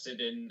be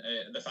interested in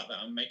the fact that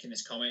I'm making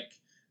this comic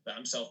that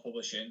I'm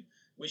self-publishing?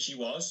 Which he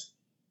was,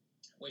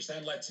 which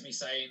then led to me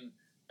saying,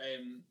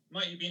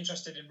 might you be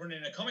interested in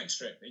running a comic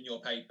strip in your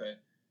paper?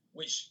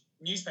 Which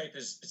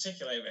newspapers,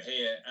 particularly over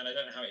here, and I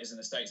don't know how it is in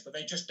the States, but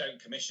they just don't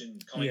commission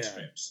comic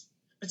strips,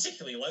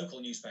 particularly local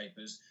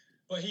newspapers.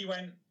 But he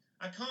went,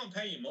 I can't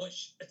pay you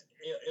much.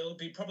 It'll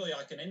be probably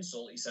like an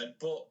insult, he said.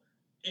 But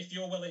if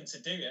you're willing to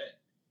do it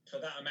for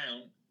that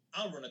amount,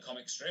 I'll run a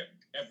comic strip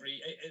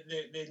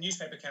the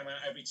newspaper came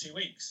out every 2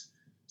 weeks.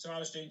 So I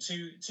was doing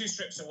two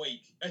strips a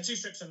week, 2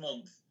 strips a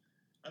month.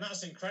 And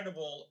that's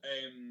incredible.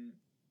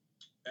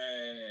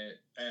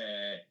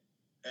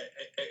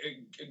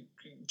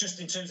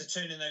 Just in terms of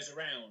turning those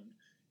around,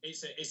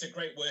 it's a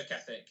great work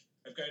ethic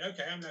of going,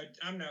 okay,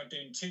 I'm now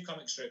doing 2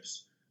 comic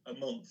strips a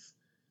month.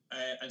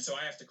 And so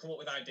I have to come up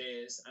with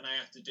ideas, and I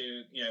have to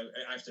do,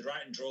 I have to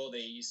write and draw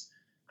these,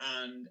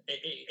 and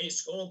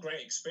it's all great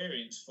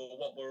experience for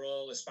what we're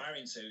all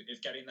aspiring to,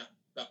 of getting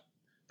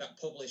that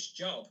published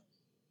job.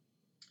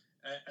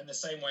 And the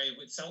same way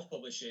with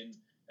self-publishing,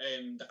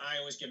 that I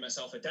always give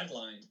myself a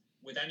deadline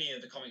with any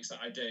of the comics that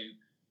I do,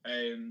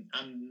 and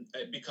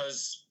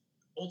because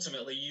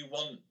ultimately you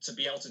want to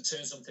be able to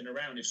turn something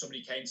around. If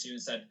somebody came to you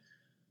and said,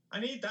 I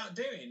need that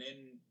doing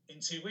in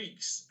 2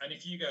 weeks, and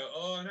if you go,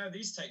 oh no,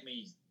 these take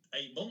me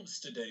 8 months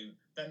to do,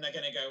 then they're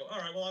going to go, all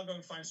right, well, I'll go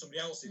and find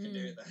somebody else who can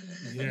do it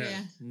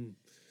then.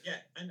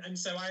 And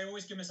so I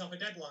always give myself a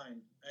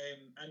deadline,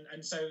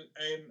 and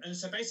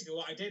so basically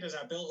what I did is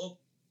I built up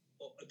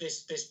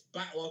this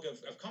backlog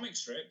of comic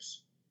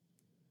strips,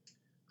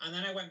 and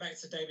then I went back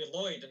to David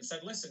Lloyd and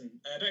said, listen,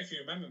 I don't know if you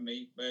remember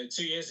me,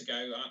 2 years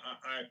ago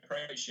I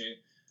approached you.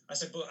 I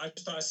said, but I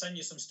just thought I'd send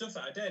you some stuff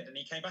that I did, and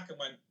he came back and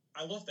went,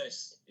 I love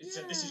this. He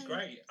said, this is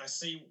great. I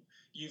see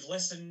you've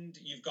listened,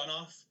 you've gone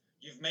off,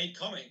 you've made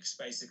comics,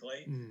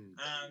 basically.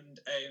 And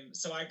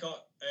so I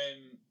got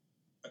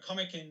a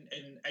comic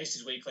in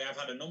Aces Weekly. I've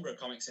had a number of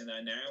comics in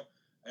there now.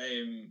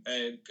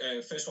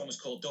 First one was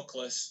called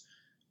Duckless,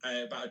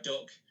 about a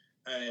duck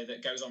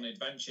that goes on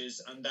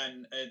adventures. And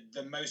then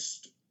the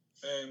most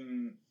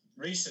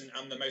recent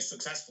and the most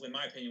successful, in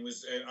my opinion,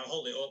 was, I'll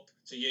hold it up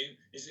to you,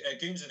 is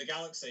Goons of the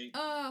Galaxy.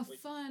 Oh,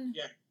 fun.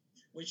 Yeah.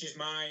 Which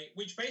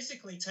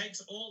basically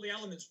takes all the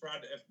elements,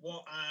 Brad, of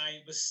what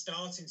I was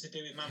starting to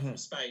do with Man from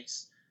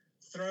Space,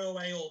 throw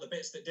away all the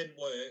bits that didn't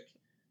work,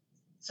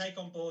 take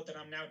on board that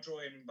I'm now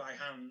drawing by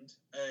hand,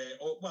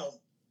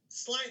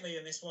 slightly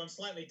in this one,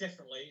 slightly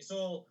differently. It's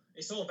all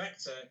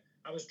vector.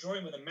 I was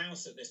drawing with a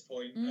mouse at this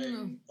point,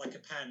 like a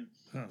pen.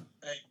 Huh.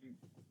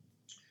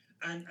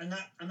 And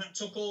that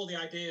took all the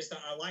ideas that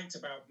I liked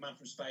about Man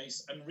from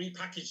Space and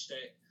repackaged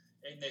it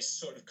in this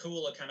sort of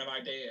cooler kind of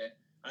idea.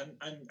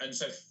 And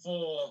so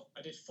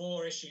I did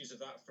 4 issues of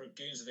that for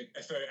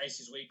for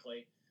Aces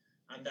Weekly,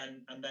 and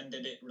then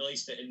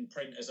released it in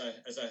print as a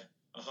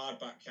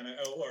hardback kind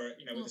of, or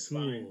with a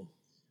spine. Cool.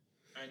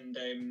 And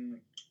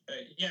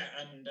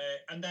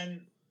and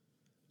then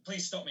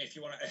please stop me if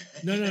you want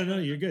to. No,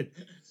 you're good.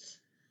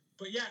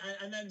 But yeah,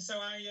 and then so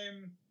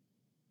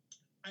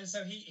and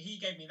so he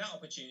gave me that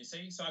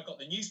opportunity. So I got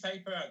the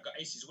newspaper, I got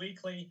Aces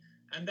Weekly,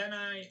 and then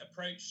I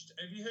approached.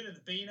 Have you heard of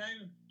the Beano?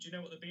 Do you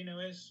know what the Beano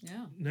is?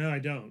 Yeah. No, I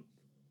don't.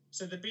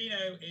 So the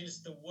Beano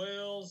is the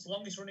world's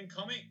longest running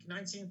comic.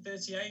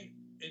 1938,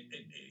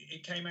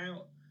 it came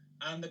out,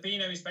 and the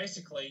Beano is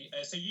basically.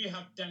 So you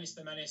have Dennis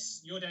the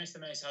Menace. Your Dennis the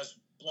Menace has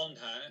blonde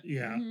hair.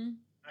 Yeah. Mm-hmm.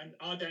 And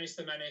our Dennis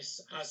the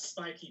Menace has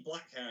spiky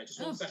black hair.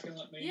 Just one second,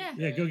 let me. Yeah.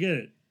 Yeah, go get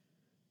it.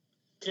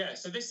 Yeah.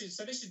 So this is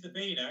the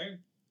Beano.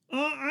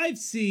 Oh, I've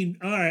seen.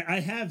 All right, I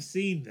have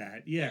seen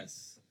that.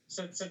 Yes.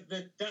 So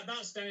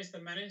that's Dennis the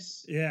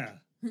Menace. Yeah.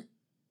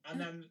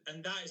 And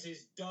that is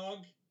his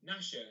dog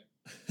Nasher.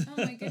 Oh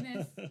my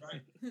goodness.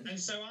 Right. And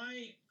so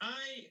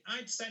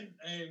I'd sent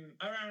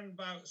around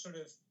about sort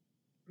of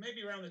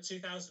maybe around the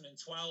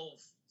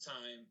 2012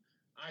 time,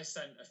 I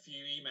sent a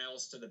few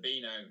emails to the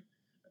Beano.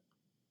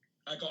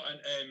 I got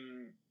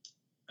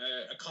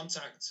a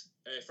contact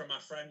from my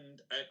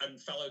friend and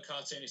fellow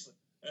cartoonist,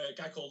 a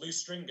guy called Lou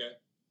Stringer,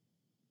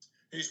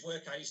 whose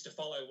work I used to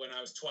follow when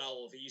I was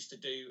 12. He used to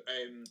do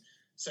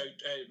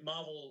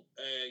Marvel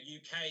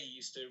UK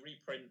used to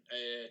reprint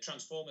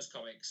Transformers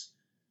comics,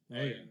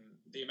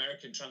 the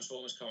American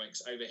Transformers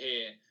comics over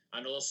here,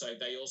 and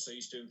they also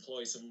used to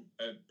employ some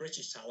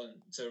British talent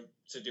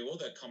to do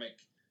other comic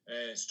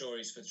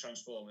stories for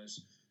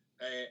Transformers.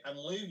 And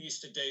Lou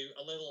used to do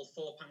a little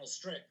 4-panel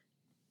strip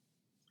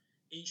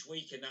each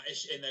week in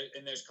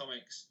those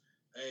comics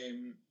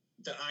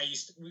that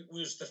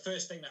was the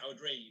first thing that I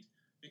would read,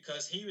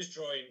 because he was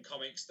drawing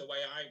comics the way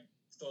I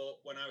thought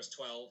when I was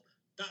 12.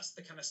 That's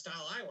the kind of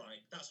style I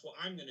like. That's what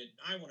I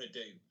want to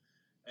do.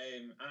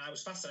 And I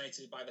was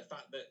fascinated by the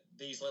fact that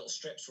these little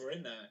strips were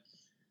in there.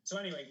 So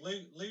anyway,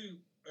 Lou,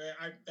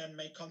 I then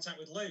made contact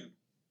with Lou,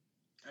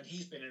 and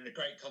he's been in a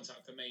great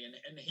contact for me.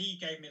 And he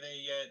gave me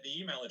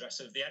the email address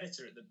of the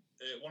editor at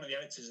one of the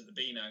editors at the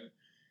Beano.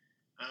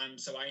 And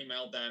so I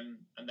emailed them,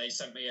 and they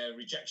sent me a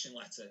rejection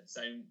letter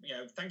saying,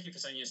 thank you for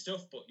sending your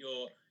stuff, but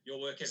your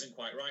work isn't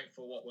quite right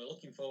for what we're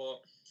looking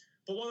for.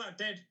 But what that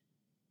did,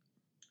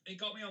 it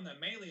got me on their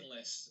mailing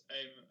list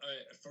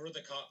for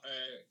other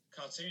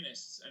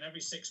cartoonists, and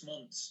every 6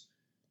 months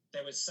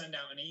they would send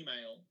out an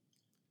email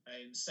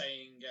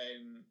saying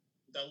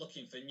they're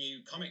looking for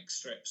new comic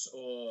strips,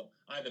 or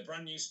either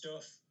brand new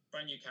stuff,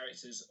 brand new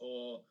characters,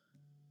 or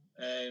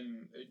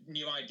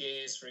new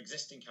ideas for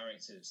existing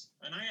characters.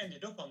 And I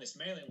ended up on this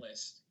mailing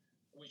list,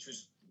 which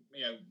was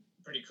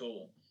pretty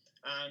cool.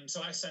 And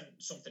so I sent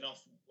something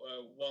off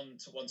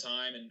one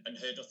time and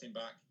heard nothing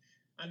back.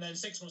 And then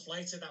 6 months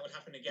later, that would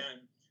happen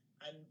again.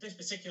 And this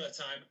particular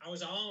time, I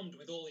was armed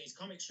with all these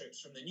comic strips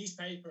from the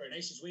newspaper and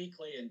Aces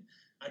Weekly, and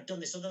I'd done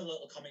this other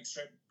little comic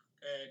strip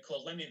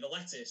called Lenny the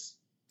Lettuce,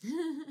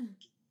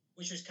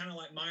 which was kind of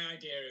like my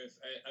idea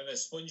of a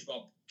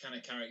SpongeBob kind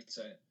of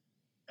character,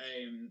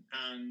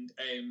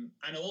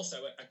 and also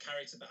a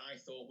character that I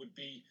thought would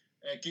be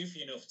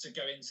goofy enough to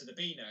go into the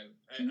Beano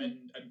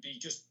and be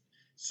just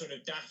sort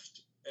of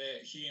daft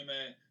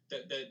humour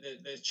that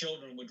the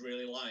children would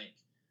really like.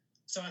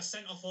 So I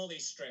sent off all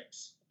these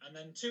strips. And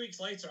then 2 weeks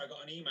later, I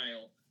got an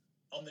email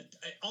on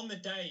the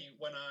day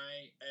when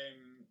I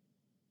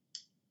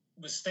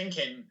was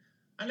thinking.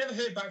 I never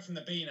heard back from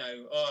the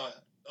Beano.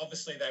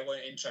 Obviously they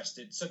weren't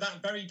interested. So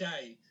that very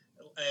day,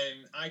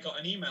 I got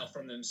an email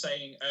from them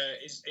saying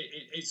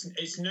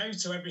it's no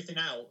to everything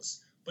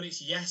else, but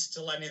it's yes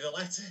to Lenny the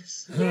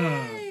Lettuce.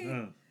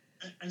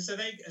 And so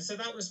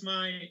that was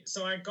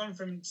so I'd gone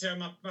from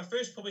my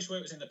first published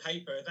work was in the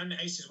paper, then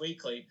Aces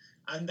Weekly,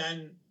 and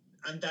then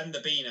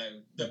the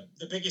Beano, the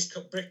biggest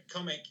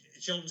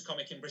children's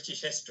comic in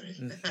British history.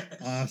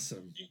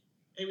 Awesome.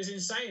 It was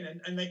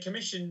insane, and they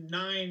commissioned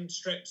 9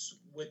 strips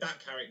with that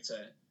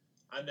character,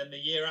 and then the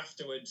year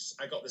afterwards,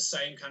 I got the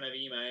same kind of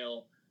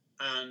email,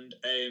 and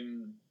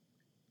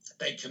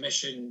they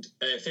commissioned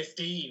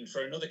 15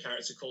 for another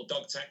character called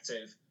Dog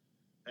Detective,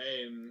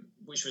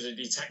 which was a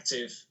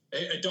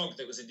dog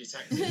that was a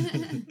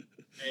detective,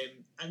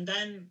 and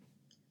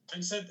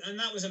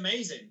that was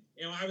amazing.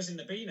 I was in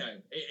the Beano.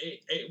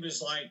 It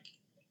was like,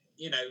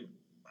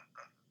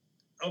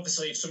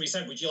 obviously, if somebody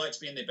said, "Would you like to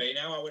be in the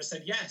Beano?" I would have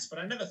said yes, but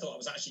I never thought I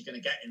was actually going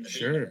to get in the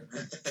Beano.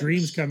 Sure,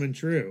 dreams coming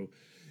true.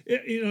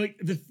 Like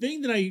the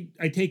thing that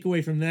I take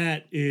away from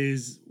that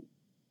is,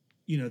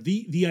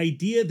 the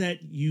idea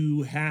that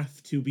you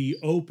have to be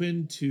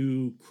open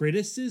to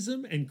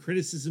criticism, and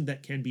criticism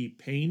that can be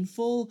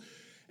painful.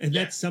 And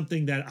that's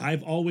something that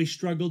I've always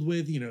struggled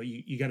with. You know,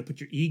 you got to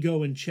put your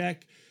ego in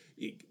check.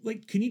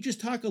 Like, can you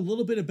just talk a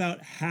little bit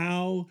about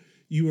how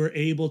you were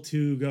able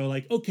to go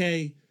like,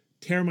 okay,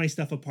 tear my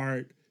stuff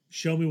apart,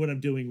 show me what I'm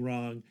doing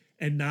wrong,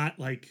 and not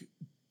like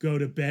go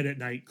to bed at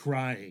night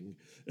crying?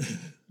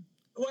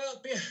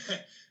 Well,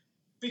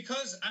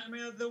 because I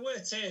mean there were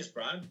tears,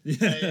 Brad,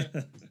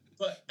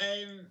 but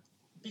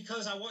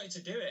because I wanted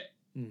to do it,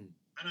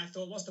 and I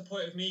thought, what's the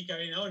point of me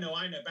going? Oh no,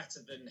 I know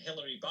better than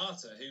Hilary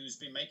Barter, who's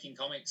been making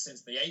comics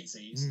since the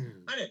 80s.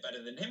 I know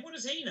better than him. What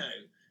does he know?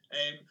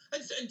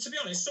 And to be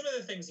honest, some of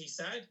the things he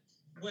said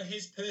were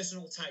his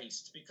personal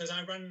taste, because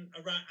I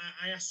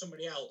asked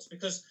somebody else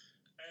because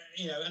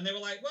and they were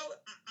like, well,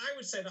 I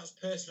would say that's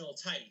personal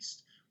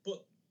taste,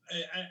 but.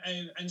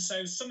 And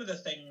so some of the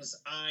things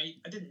I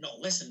did not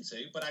listen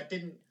to, but I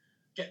didn't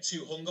get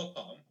too hung up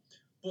on.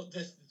 But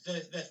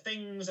the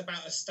things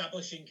about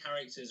establishing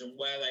characters and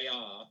where they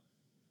are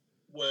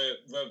were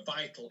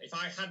vital. If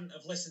I hadn't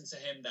have listened to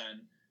him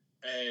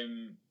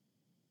then,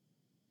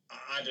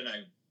 I don't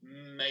know,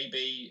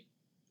 maybe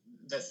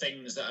the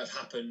things that have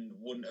happened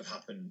wouldn't have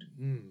happened.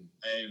 And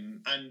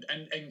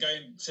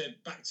going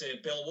back to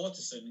Bill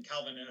Watterson,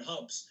 Calvin and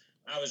Hobbes.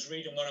 I was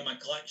reading one of my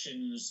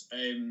collections,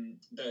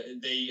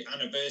 the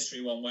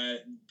anniversary one, where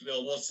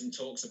Bill Watson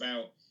talks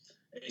about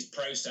his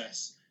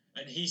process,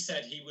 and he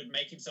said he would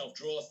make himself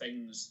draw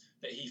things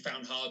that he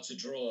found hard to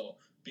draw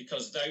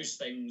because those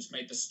things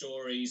made the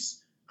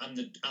stories and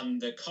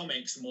the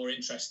comics more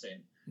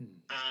interesting.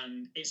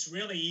 And it's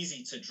really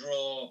easy to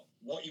draw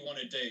what you want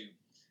to do,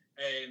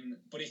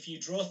 but if you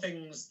draw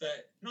things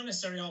that not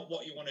necessarily aren't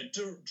what you want to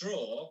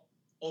draw,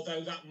 although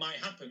that might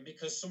happen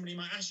because somebody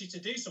might ask you to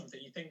do something,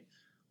 you think,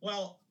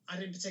 well, I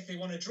didn't particularly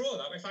want to draw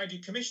that. If I do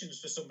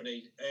commissions for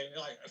somebody,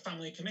 like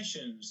family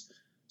commissions,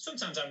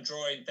 sometimes I'm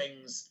drawing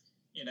things,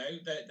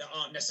 that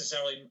aren't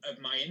necessarily of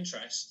my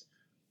interest,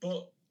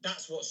 but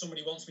that's what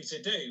somebody wants me to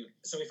do.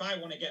 So if I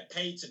want to get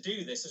paid to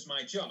do this as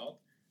my job,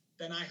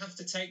 then I have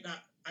to take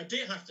that. I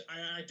do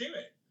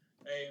it.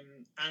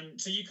 And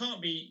so you can't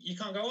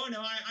go, oh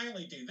no, I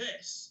only do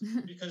this,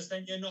 because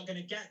then you're not going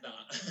to get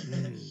that.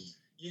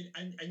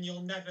 And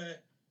you'll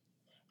never.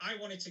 I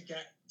wanted to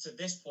get to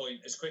this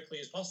point as quickly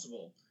as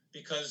possible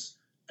because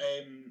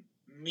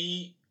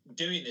me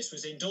doing this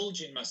was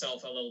indulging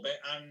myself a little bit,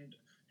 and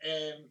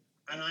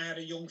I had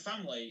a young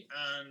family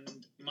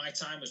and my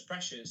time was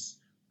precious,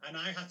 and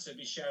I had to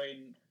be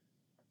showing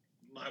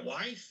my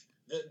wife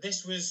that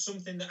this was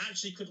something that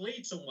actually could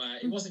lead somewhere.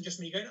 It wasn't just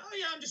me going, oh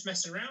yeah, I'm just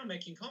messing around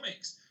making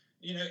comics.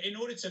 In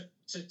order to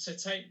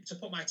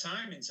put my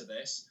time into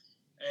this,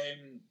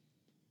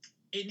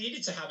 it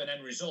needed to have an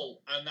end result,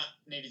 and that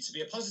needed to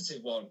be a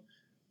positive one.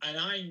 And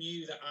I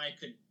knew that I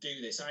could do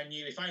this. I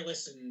knew if I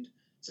listened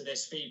to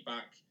this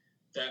feedback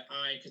that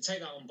I could take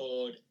that on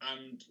board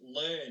and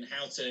learn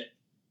how to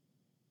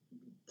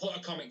put a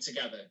comic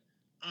together.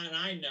 And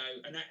I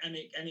know, and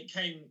it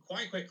came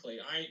quite quickly.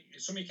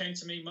 Somebody came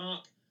to me,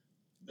 Mark,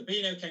 the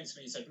Beano came to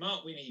me and said,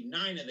 Mark, we need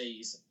 9 of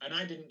these. And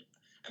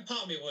and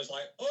part of me was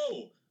like,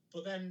 oh,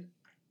 but then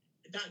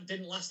that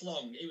didn't last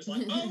long. It was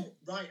like, oh,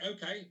 right,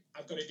 okay,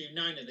 I've got to do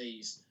 9 of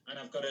these, and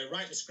I've got to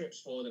write the scripts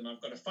for them.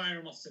 I've got to fire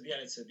them off to the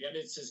editor. The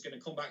editor's going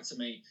to come back to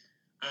me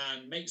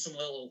and make some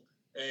little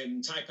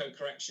typo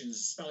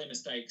corrections, spelling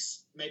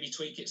mistakes, maybe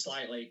tweak it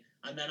slightly,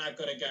 and then I've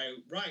got to go,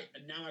 right,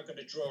 and now I've got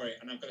to draw it,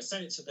 and I've got to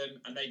send it to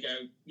them, and they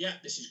go, yeah,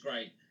 this is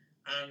great.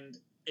 And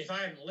if I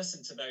hadn't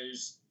listened to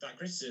that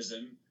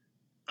criticism,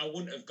 I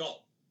wouldn't have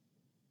got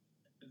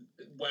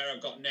where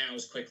I've got now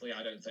as quickly,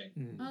 I don't think.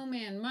 Oh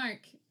man,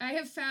 Mark, I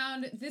have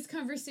found this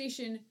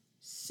conversation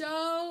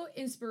so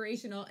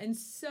inspirational and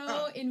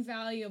so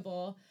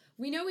invaluable.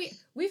 We know we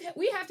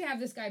have to have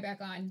this guy back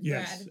on.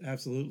 Yes, Brad.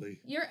 Absolutely.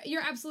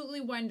 You're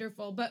absolutely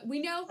wonderful, but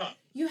we know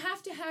you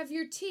have to have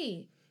your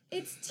tea.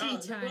 It's tea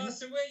time. Well,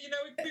 so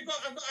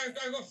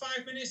I've got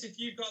 5 minutes if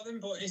you've got them,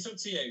 but it's up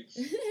to you.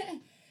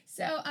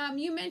 So,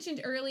 you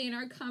mentioned early in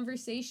our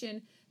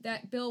conversation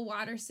that Bill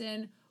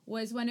Watterson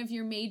was one of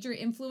your major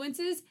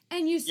influences,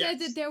 and you said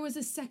that there was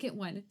a second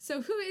one.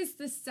 So who is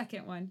the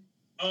second one?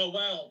 Oh,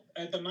 well,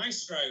 the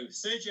maestro,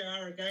 Sergio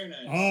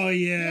Aragonés. Oh,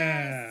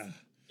 yeah. Yes.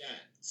 Yeah.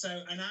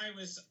 So, and I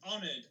was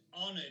honored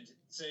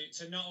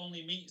to not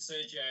only meet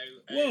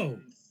Sergio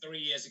 3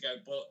 years ago,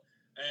 but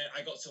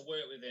I got to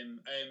work with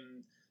him.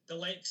 The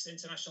Lakes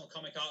International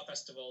Comic Art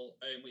Festival,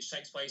 which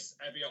takes place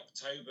every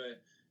October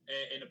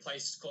in a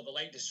place called the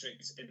Lake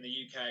District in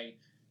the UK.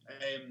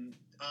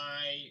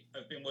 I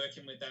have been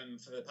working with them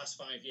for the past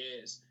 5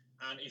 years.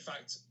 And in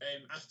fact,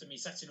 after me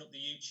setting up the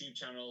YouTube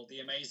channel,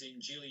 the amazing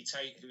Julie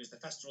Tate, who is the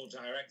festival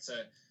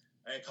director,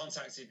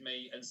 contacted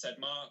me and said,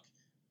 Mark,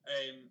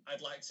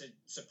 I'd like to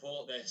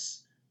support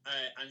this.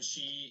 And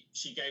she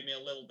gave me a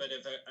little bit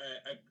of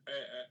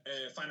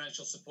a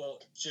financial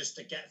support just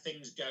to get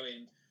things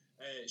going.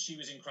 She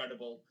was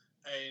incredible.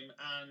 And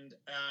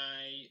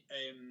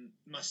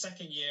my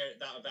second year at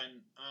that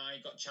event, I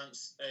got a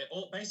chance, a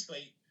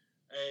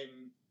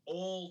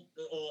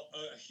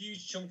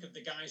huge chunk of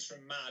the guys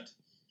from MAD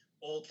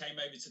all came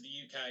over to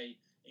the UK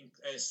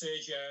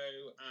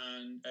Sergio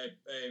and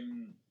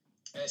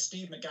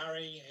Steve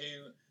McGarry,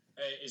 who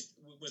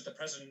was the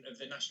president of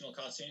the National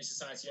Cartoonist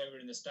Society over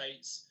in the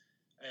States.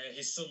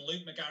 His son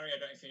Luke McGarry, I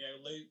don't know if you know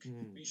Luke,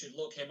 but you should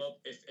look him up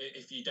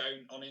if you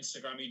don't on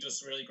Instagram. He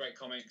does really great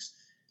comics.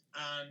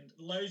 And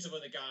loads of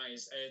other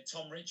guys.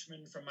 Tom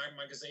Richmond from Mag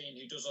Magazine,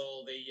 who does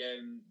all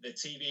the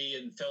TV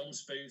and film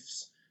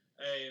spoofs.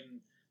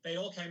 They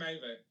all came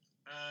over,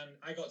 and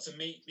I got to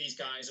meet these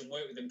guys and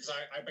work with them because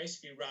I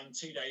basically ran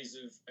 2 days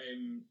of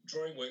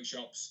drawing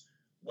workshops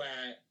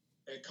where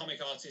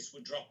comic artists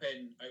would drop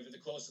in over the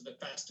course of the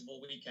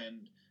festival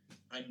weekend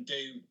and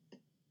do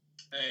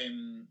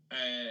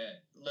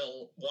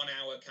little 1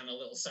 hour kind of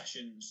little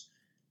sessions.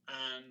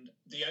 And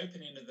the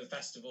opening of the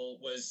festival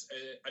was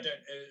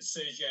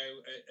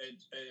Sergio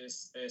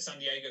at San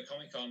Diego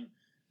Comic Con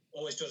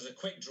always does a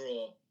quick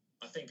draw,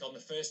 I think on the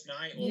first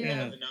night or one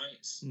of the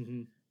nights.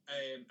 And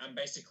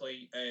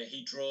basically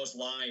he draws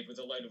live with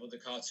a load of other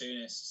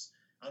cartoonists,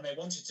 and they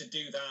wanted to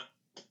do that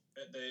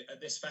at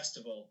this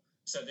festival.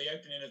 So the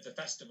opening of the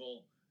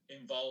festival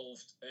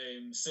involved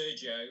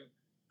Sergio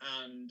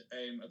and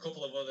a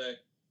couple of other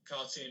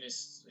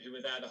cartoonists who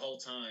were there the whole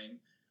time,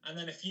 and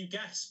then a few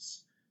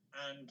guests.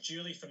 And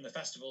Julie from the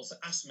festival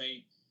asked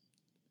me,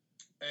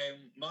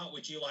 Mark,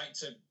 would you like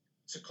to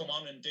come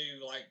on and do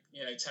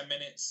 10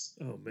 minutes?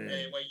 Oh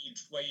man,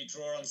 where you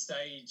draw on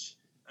stage,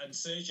 and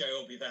Sergio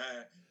will be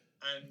there.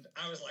 And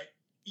I was like,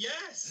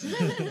 yes,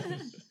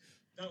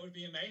 that would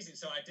be amazing.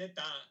 So I did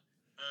that,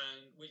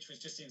 and which was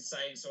just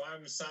insane. So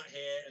I'm sat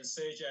here, and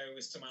Sergio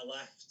was to my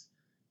left,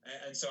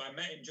 and so I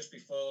met him just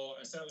before,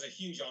 and so it was a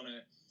huge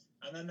honor.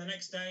 And then the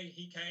next day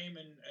he came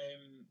and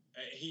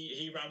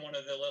he ran one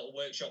of the little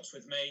workshops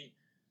with me,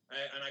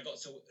 and I got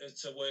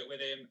to work with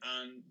him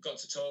and got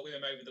to talk with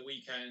him over the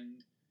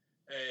weekend.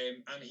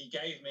 And he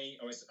gave me,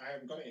 I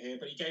haven't got it here,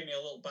 but he gave me a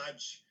little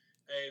badge,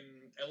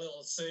 a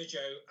little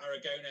Sergio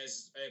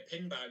Aragonés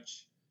pin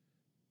badge.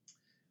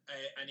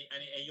 And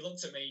he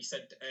looked at me, he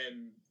said,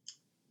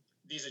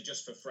 these are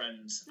just for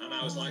friends. And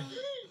I was like,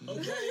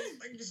 okay,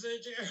 thank you,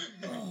 Sergio.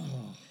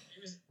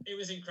 It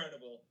was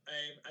incredible.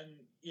 And,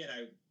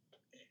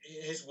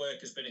 his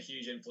work has been a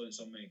huge influence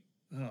on me.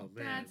 Oh,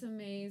 man. That's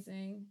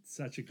amazing.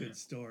 Such a good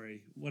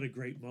story. What a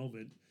great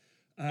moment.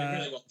 It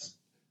really was.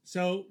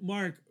 So,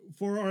 Mark,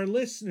 for our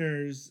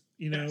listeners,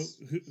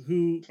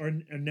 who are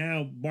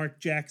now Mark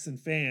Jackson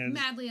fans.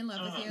 Madly in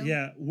love with you.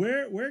 Yeah.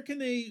 Where can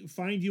they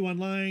find you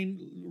online?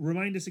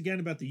 Remind us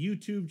again about the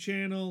YouTube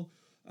channel.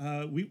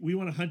 We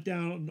want to hunt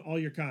down all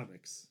your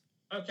comics.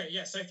 Okay,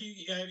 yeah. So if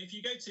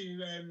you go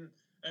to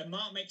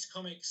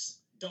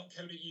markmakescomics.co.uk,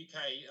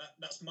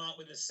 that's Mark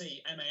with a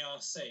C,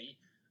 M-A-R-C.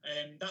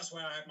 That's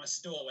where I have my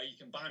store where you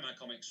can buy my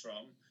comics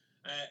from.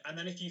 And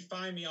then if you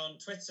find me on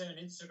Twitter and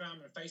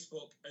Instagram and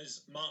Facebook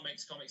as Mark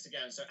Makes Comics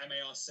again, so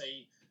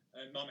M-A-R-C,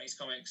 Mark Makes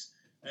Comics,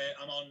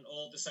 I'm on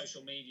all the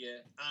social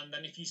media. And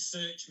then if you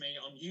search me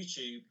on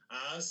YouTube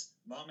as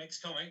Mark Makes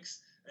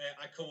Comics,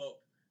 I come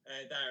up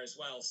there as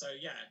well. So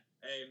yeah,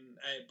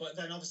 but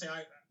then obviously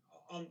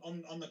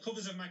on the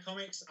covers of my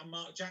comics, I'm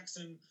Mark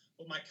Jackson,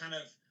 but my kind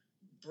of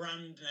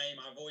brand name,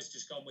 I've always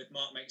just gone with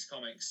Mark Makes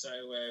Comics. So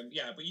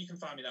yeah, but you can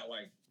find me that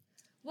way.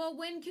 Well,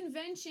 when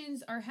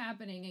conventions are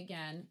happening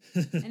again,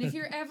 and if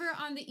you're ever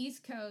on the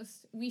East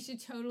Coast, we should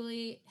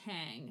totally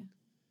hang.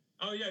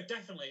 Oh yeah,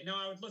 definitely. No,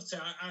 I would love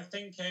to. I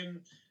think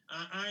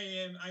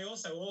I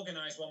also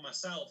organised one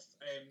myself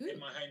in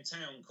my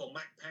hometown called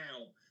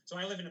MacPow. So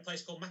I live in a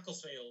place called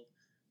Macclesfield,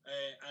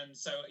 and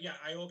so yeah,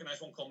 I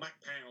organised one called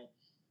MacPow,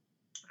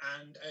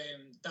 and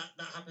that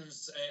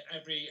happens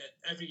every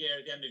year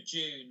at the end of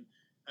June.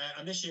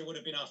 And this year would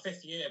have been our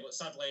 5th year, but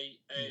sadly,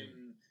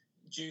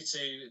 due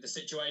to the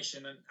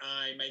situation,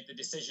 I made the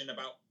decision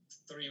about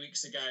 3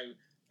 weeks ago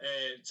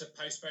to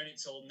postpone it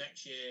till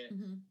next year.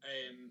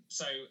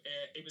 So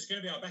it was going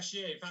to be our best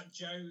year. In fact,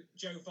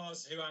 Joe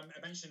Voss, who I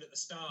mentioned at the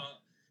start,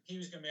 he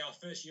was going to be our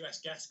first US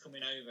guest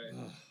coming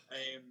over.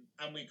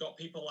 And we got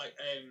people like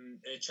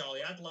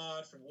Charlie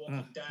Adlard from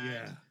Walking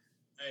Dead.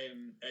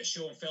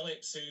 Sean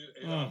Phillips, who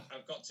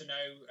I've got to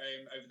know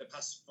over the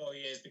past 4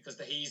 years because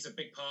he's a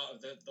big part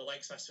of the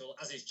Lakes Festival,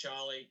 as is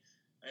Charlie.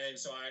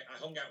 So I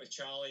hung out with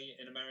Charlie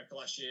in America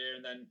last year,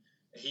 and then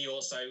he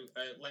also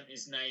lent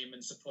his name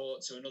and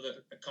support to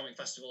another comic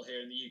festival here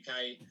in the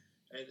UK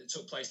that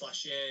took place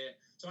last year.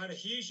 So I had a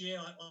huge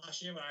year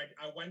last year where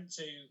I went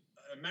to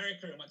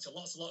America and went to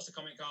lots and lots of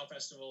comic car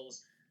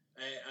festivals,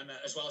 and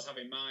as well as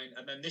having mine.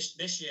 And then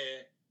this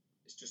year,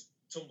 it's just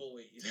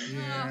tumbleweed.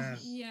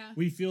 Yeah.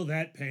 We feel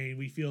that pain.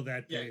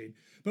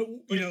 But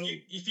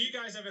if you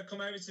guys ever come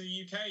over to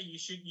the UK,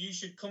 you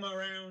should come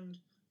around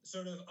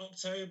sort of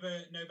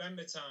October,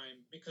 November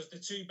time, because the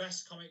 2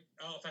 best comic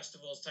art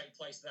festivals take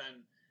place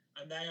then,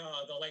 and they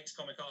are the Lakes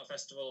Comic Art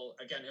Festival,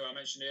 again, who I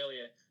mentioned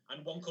earlier,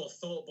 and one called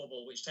Thought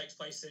Bubble, which takes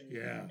place in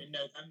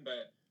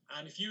November.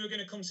 And if you were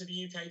going to come to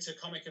the UK to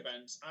comic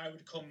events, I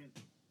would come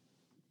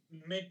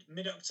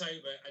mid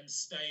October and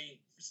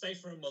stay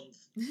for a month.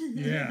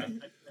 Yeah.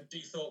 and do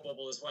Thought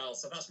Bubble as well.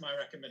 So that's my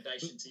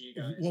recommendation to you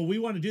guys. Well, we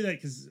want to do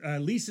that because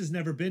Lisa's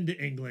never been to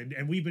England,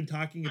 and we've been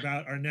talking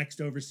about our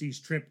next overseas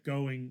trip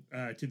going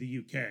to the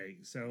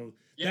UK. So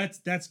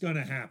that's going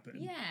to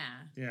happen.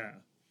 Yeah.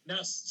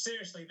 No,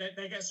 seriously,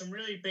 they get some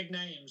really big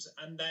names,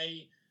 and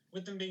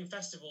with them being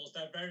festivals,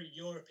 they're very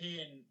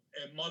European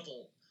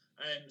model.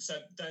 So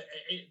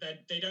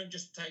they don't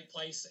just take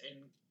place in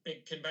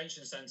big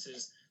convention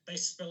centres. They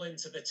spill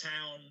into the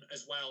town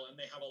as well, and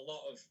they have a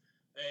lot of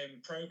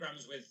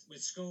programs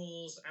with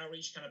schools,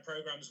 outreach kind of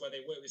programs where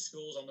they work with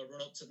schools on the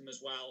run up to them as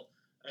well.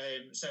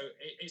 So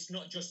it's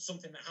not just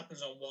something that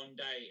happens on one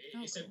day.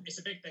 It's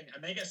a big thing,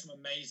 and they get some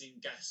amazing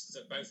guests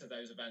at both of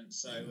those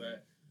events. So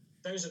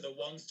those are the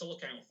ones to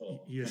look out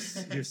for.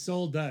 Yes, you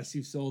sold us.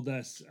 You sold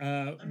us.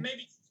 And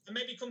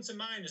maybe come to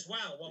mine as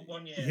well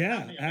one year.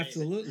 Yeah,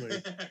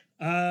 absolutely.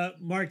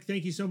 Mark,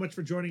 thank you so much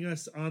for joining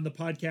us on the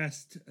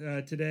podcast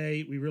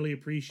today. We really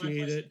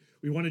appreciate it.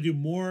 We want to do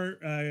more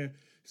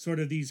sort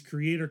of these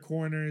creator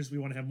corners. We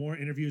want to have more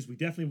interviews. We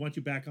definitely want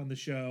you back on the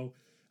show.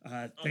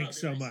 Thanks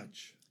so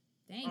much.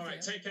 Thank All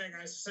right, take care,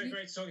 guys. So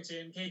great talking to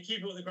you, and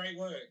keep up with the great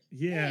work.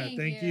 Yeah,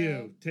 thank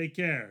you. Take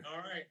care.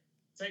 All right,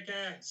 take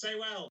care. Stay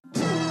well.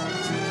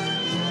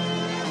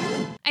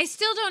 I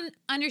still don't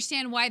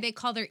understand why they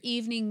call their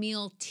evening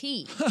meal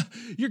tea.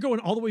 You're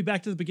going all the way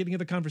back to the beginning of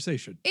the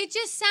conversation. It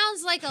just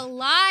sounds like a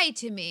lie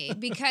to me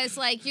because,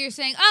 like, you're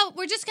saying, oh,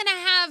 we're just going to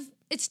have,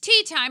 it's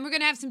tea time, we're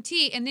going to have some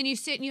tea, and then you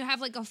sit and you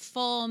have, like, a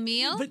full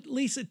meal? But,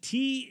 Lisa,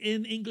 tea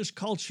in English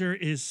culture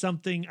is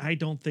something I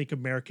don't think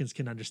Americans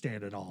can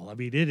understand at all. I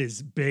mean, it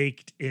is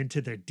baked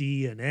into their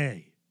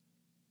DNA.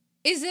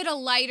 Is it a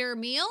lighter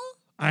meal?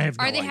 I have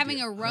no Are they idea.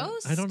 having a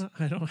roast? I don't know.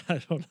 I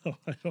don't know.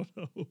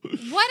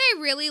 What I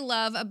really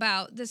love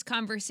about this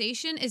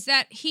conversation is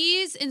that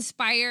he's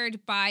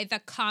inspired by the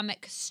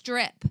comic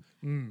strip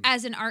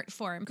as an art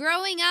form.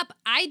 Growing up,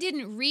 I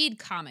didn't read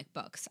comic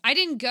books. I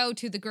didn't go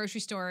to the grocery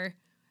store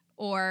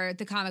or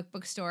the comic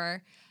book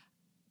store,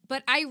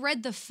 but I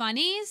read the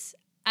funnies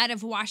out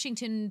of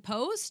Washington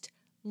Post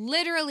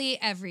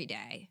literally every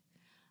day.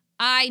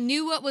 I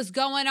knew what was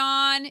going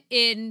on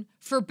in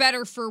For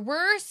Better, For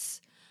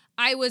Worse.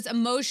 I was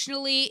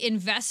emotionally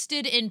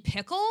invested in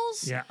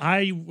pickles. Yeah,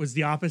 I was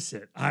the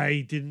opposite.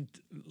 I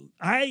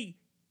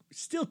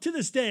still, to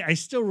this day, I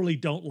still really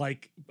don't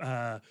like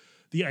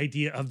the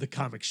idea of the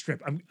comic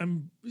strip.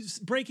 I'm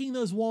breaking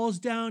those walls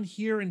down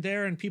here and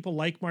there, and people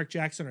like Mark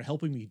Jackson are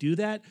helping me do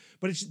that.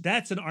 But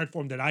that's an art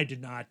form that I did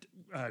not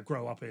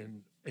grow up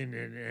in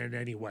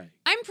any way.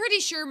 I'm pretty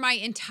sure my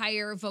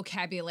entire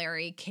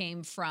vocabulary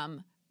came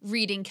from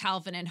reading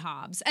Calvin and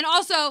Hobbes. And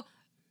also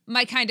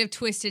my kind of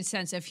twisted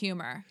sense of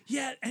humor.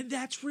 Yeah, and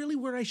that's really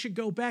where I should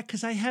go back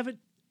because I haven't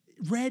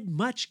read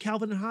much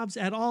Calvin and Hobbes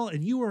at all,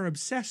 and you are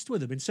obsessed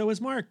with him, and so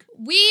is Mark.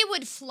 We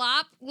would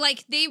flop,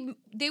 like they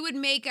would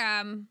make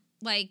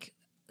like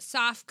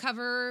soft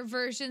cover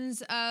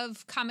versions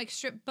of comic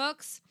strip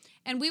books,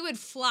 and we would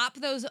flop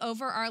those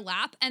over our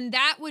lap, and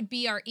that would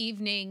be our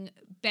evening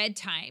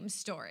bedtime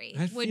story.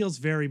 That feels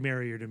very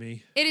merrier to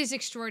me. It is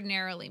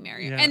extraordinarily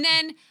merrier. Yeah. And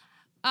then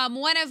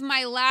one of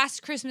my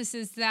last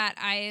Christmases that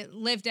I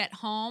lived at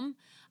home,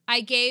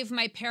 I gave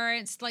my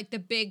parents like the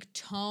big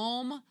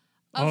tome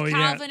of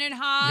Calvin and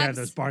Hobbes. Yeah,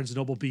 those Barnes &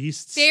 Noble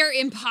beasts. They're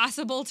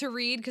impossible to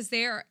read because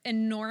they are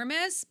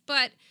enormous,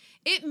 but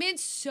it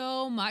meant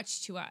so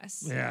much to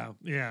us. Yeah.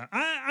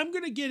 I'm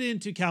going to get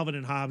into Calvin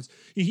and Hobbes.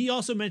 He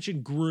also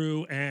mentioned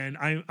Gru, and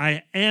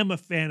I am a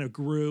fan of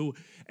Gru,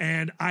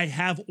 and I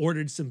have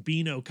ordered some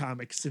Beano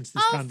comics since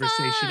this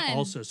conversation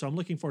also, so I'm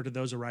looking forward to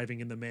those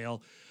arriving in the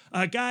mail.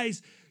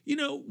 Guys,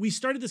 we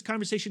started this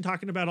conversation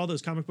talking about all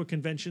those comic book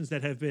conventions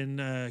that have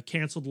been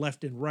canceled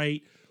left and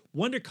right.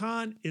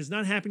 WonderCon is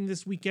not happening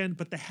this weekend,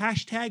 but the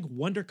hashtag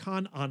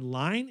WonderCon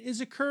Online is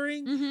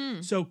occurring.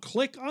 Mm-hmm. So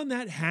click on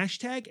that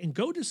hashtag and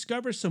go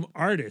discover some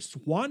artists.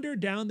 Wander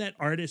down that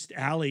artist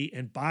alley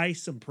and buy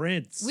some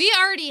prints. We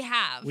already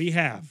have. We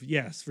have,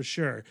 yes, for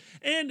sure.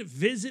 And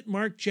visit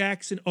Mark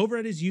Jackson over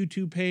at his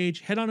YouTube page.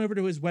 Head on over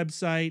to his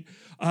website.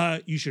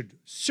 You should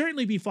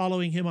certainly be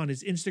following him on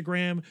his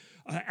Instagram.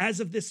 As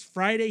of this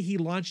Friday, he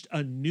launched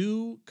a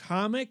new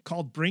comic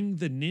called Bring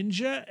the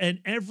Ninja, and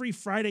every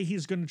Friday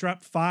he's going to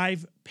drop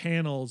 5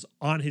 panels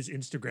on his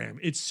Instagram.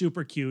 It's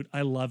super cute.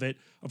 I love it.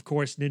 Of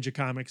course, Ninja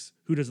Comics.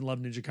 Who doesn't love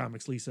Ninja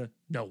Comics, Lisa?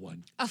 No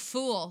one. A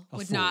fool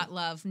would not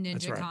love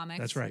Ninja Comics.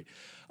 That's right.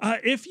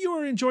 If you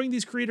are enjoying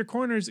these Creator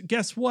Corners,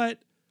 guess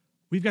what?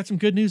 We've got some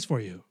good news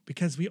for you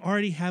because we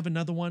already have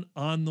another one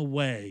on the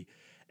way.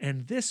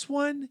 And this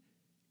one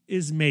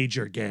is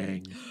Major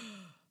Gang.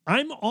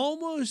 I'm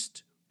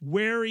almost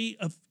wary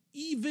of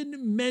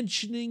even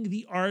mentioning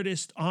the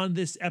artist on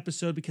this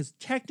episode because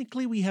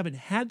technically we haven't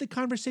had the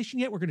conversation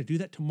yet. We're going to do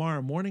that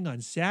tomorrow morning on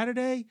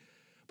Saturday,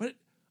 but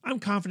I'm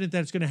confident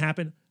that it's going to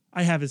happen.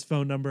 I have his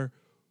phone number.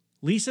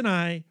 Lisa and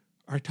I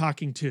are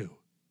talking to,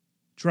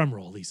 drum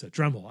roll, Lisa,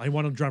 drum roll. I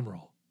want a drum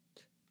roll.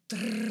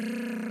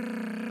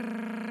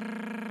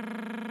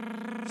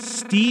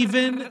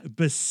 Stephen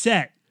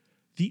Bissette,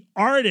 the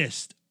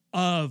artist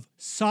of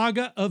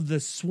Saga of the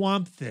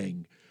Swamp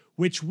Thing,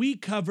 which we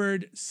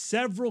covered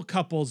several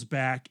couples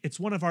back. It's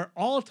one of our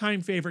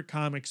all-time favorite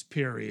comics,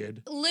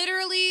 period.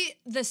 Literally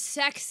the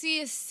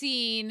sexiest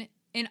scene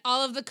in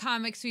all of the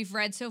comics we've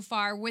read so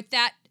far with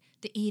the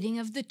eating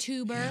of the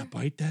tuber. Yeah,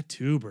 bite that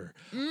tuber.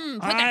 Put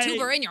that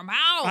tuber in your mouth.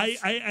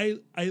 I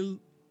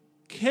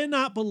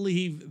cannot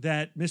believe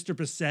that Mr.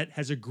 Bissett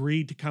has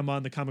agreed to come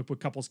on the Comic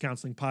Book Couples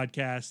Counseling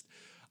podcast.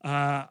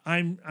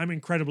 I'm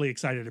incredibly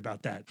excited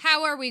about that.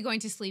 How are we going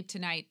to sleep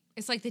tonight?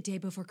 It's like the day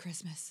before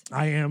Christmas.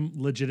 I am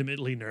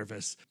legitimately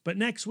nervous. But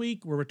next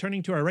week, we're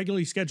returning to our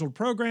regularly scheduled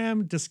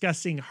program,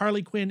 discussing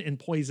Harley Quinn and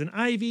Poison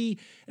Ivy,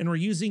 and we're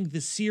using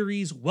the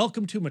series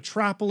Welcome to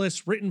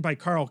Metropolis, written by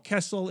Carl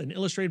Kessel and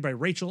illustrated by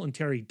Rachel and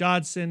Terry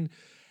Dodson.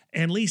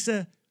 And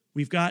Lisa,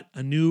 we've got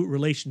a new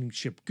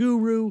relationship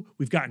guru.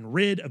 We've gotten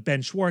rid of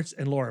Ben Schwartz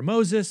and Laura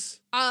Moses.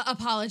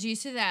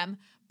 Apologies to them.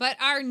 But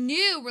our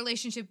new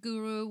relationship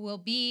guru will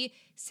be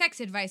sex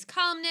advice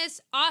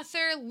columnist,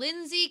 author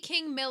Lindsay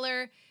King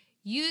Miller,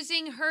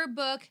 using her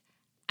book,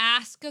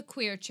 Ask a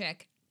Queer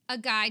Chick, a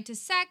guide to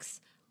sex,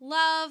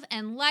 love,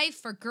 and life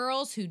for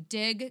girls who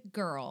dig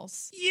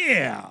girls.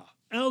 Yeah.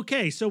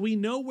 Okay, so we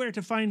know where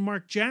to find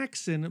Mark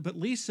Jackson, but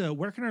Lisa,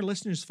 where can our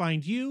listeners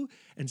find you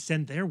and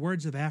send their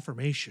words of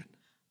affirmation?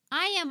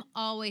 I am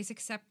always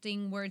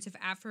accepting words of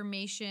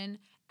affirmation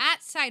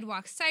at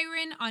Sidewalk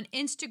Siren on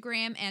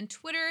Instagram and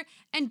Twitter.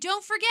 And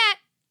don't forget,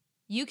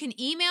 you can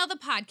email the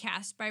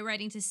podcast by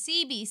writing to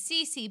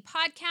CBCC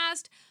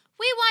Podcast.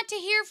 We want to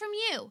hear from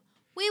you.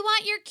 We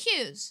want your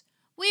Q's.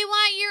 We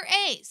want your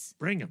A's.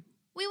 Bring them.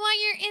 We want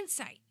your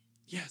insight.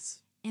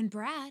 Yes. And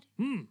Brad,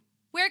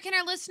 where can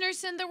our listeners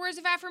send their words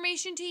of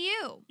affirmation to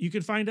you? You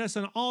can find us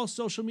on all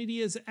social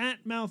medias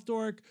at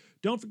MouthDork.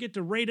 Don't forget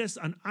to rate us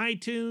on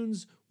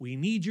iTunes. We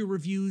need your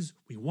reviews.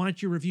 We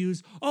want your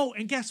reviews. Oh,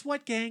 and guess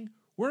what, gang?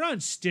 We're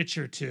on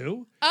Stitcher,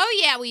 too. Oh,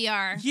 yeah, we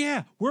are.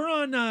 Yeah, we're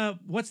on,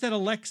 what's that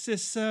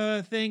Alexis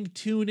thing?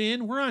 Tune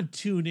In. We're on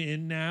Tune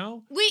In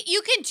now.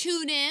 You can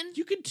tune in.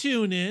 You can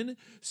tune in.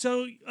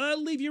 So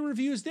leave your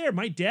reviews there.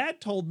 My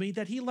dad told me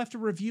that he left a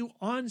review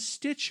on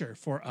Stitcher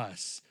for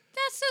us.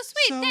 That's so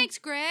sweet. So, thanks,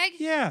 Greg.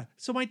 Yeah,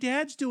 so my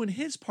dad's doing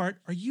his part.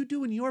 Are you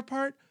doing your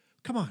part?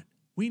 Come on,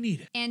 we need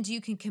it. And you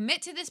can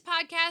commit to this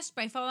podcast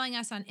by following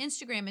us on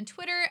Instagram and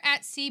Twitter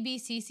at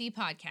CBCC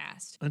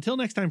Podcast. Until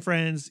next time,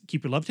 friends,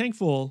 keep your love tank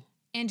full.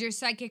 And your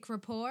psychic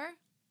rapport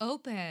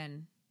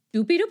open.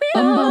 Doopy doopy.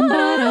 Bum bum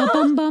ba da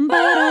bum bum ba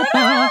da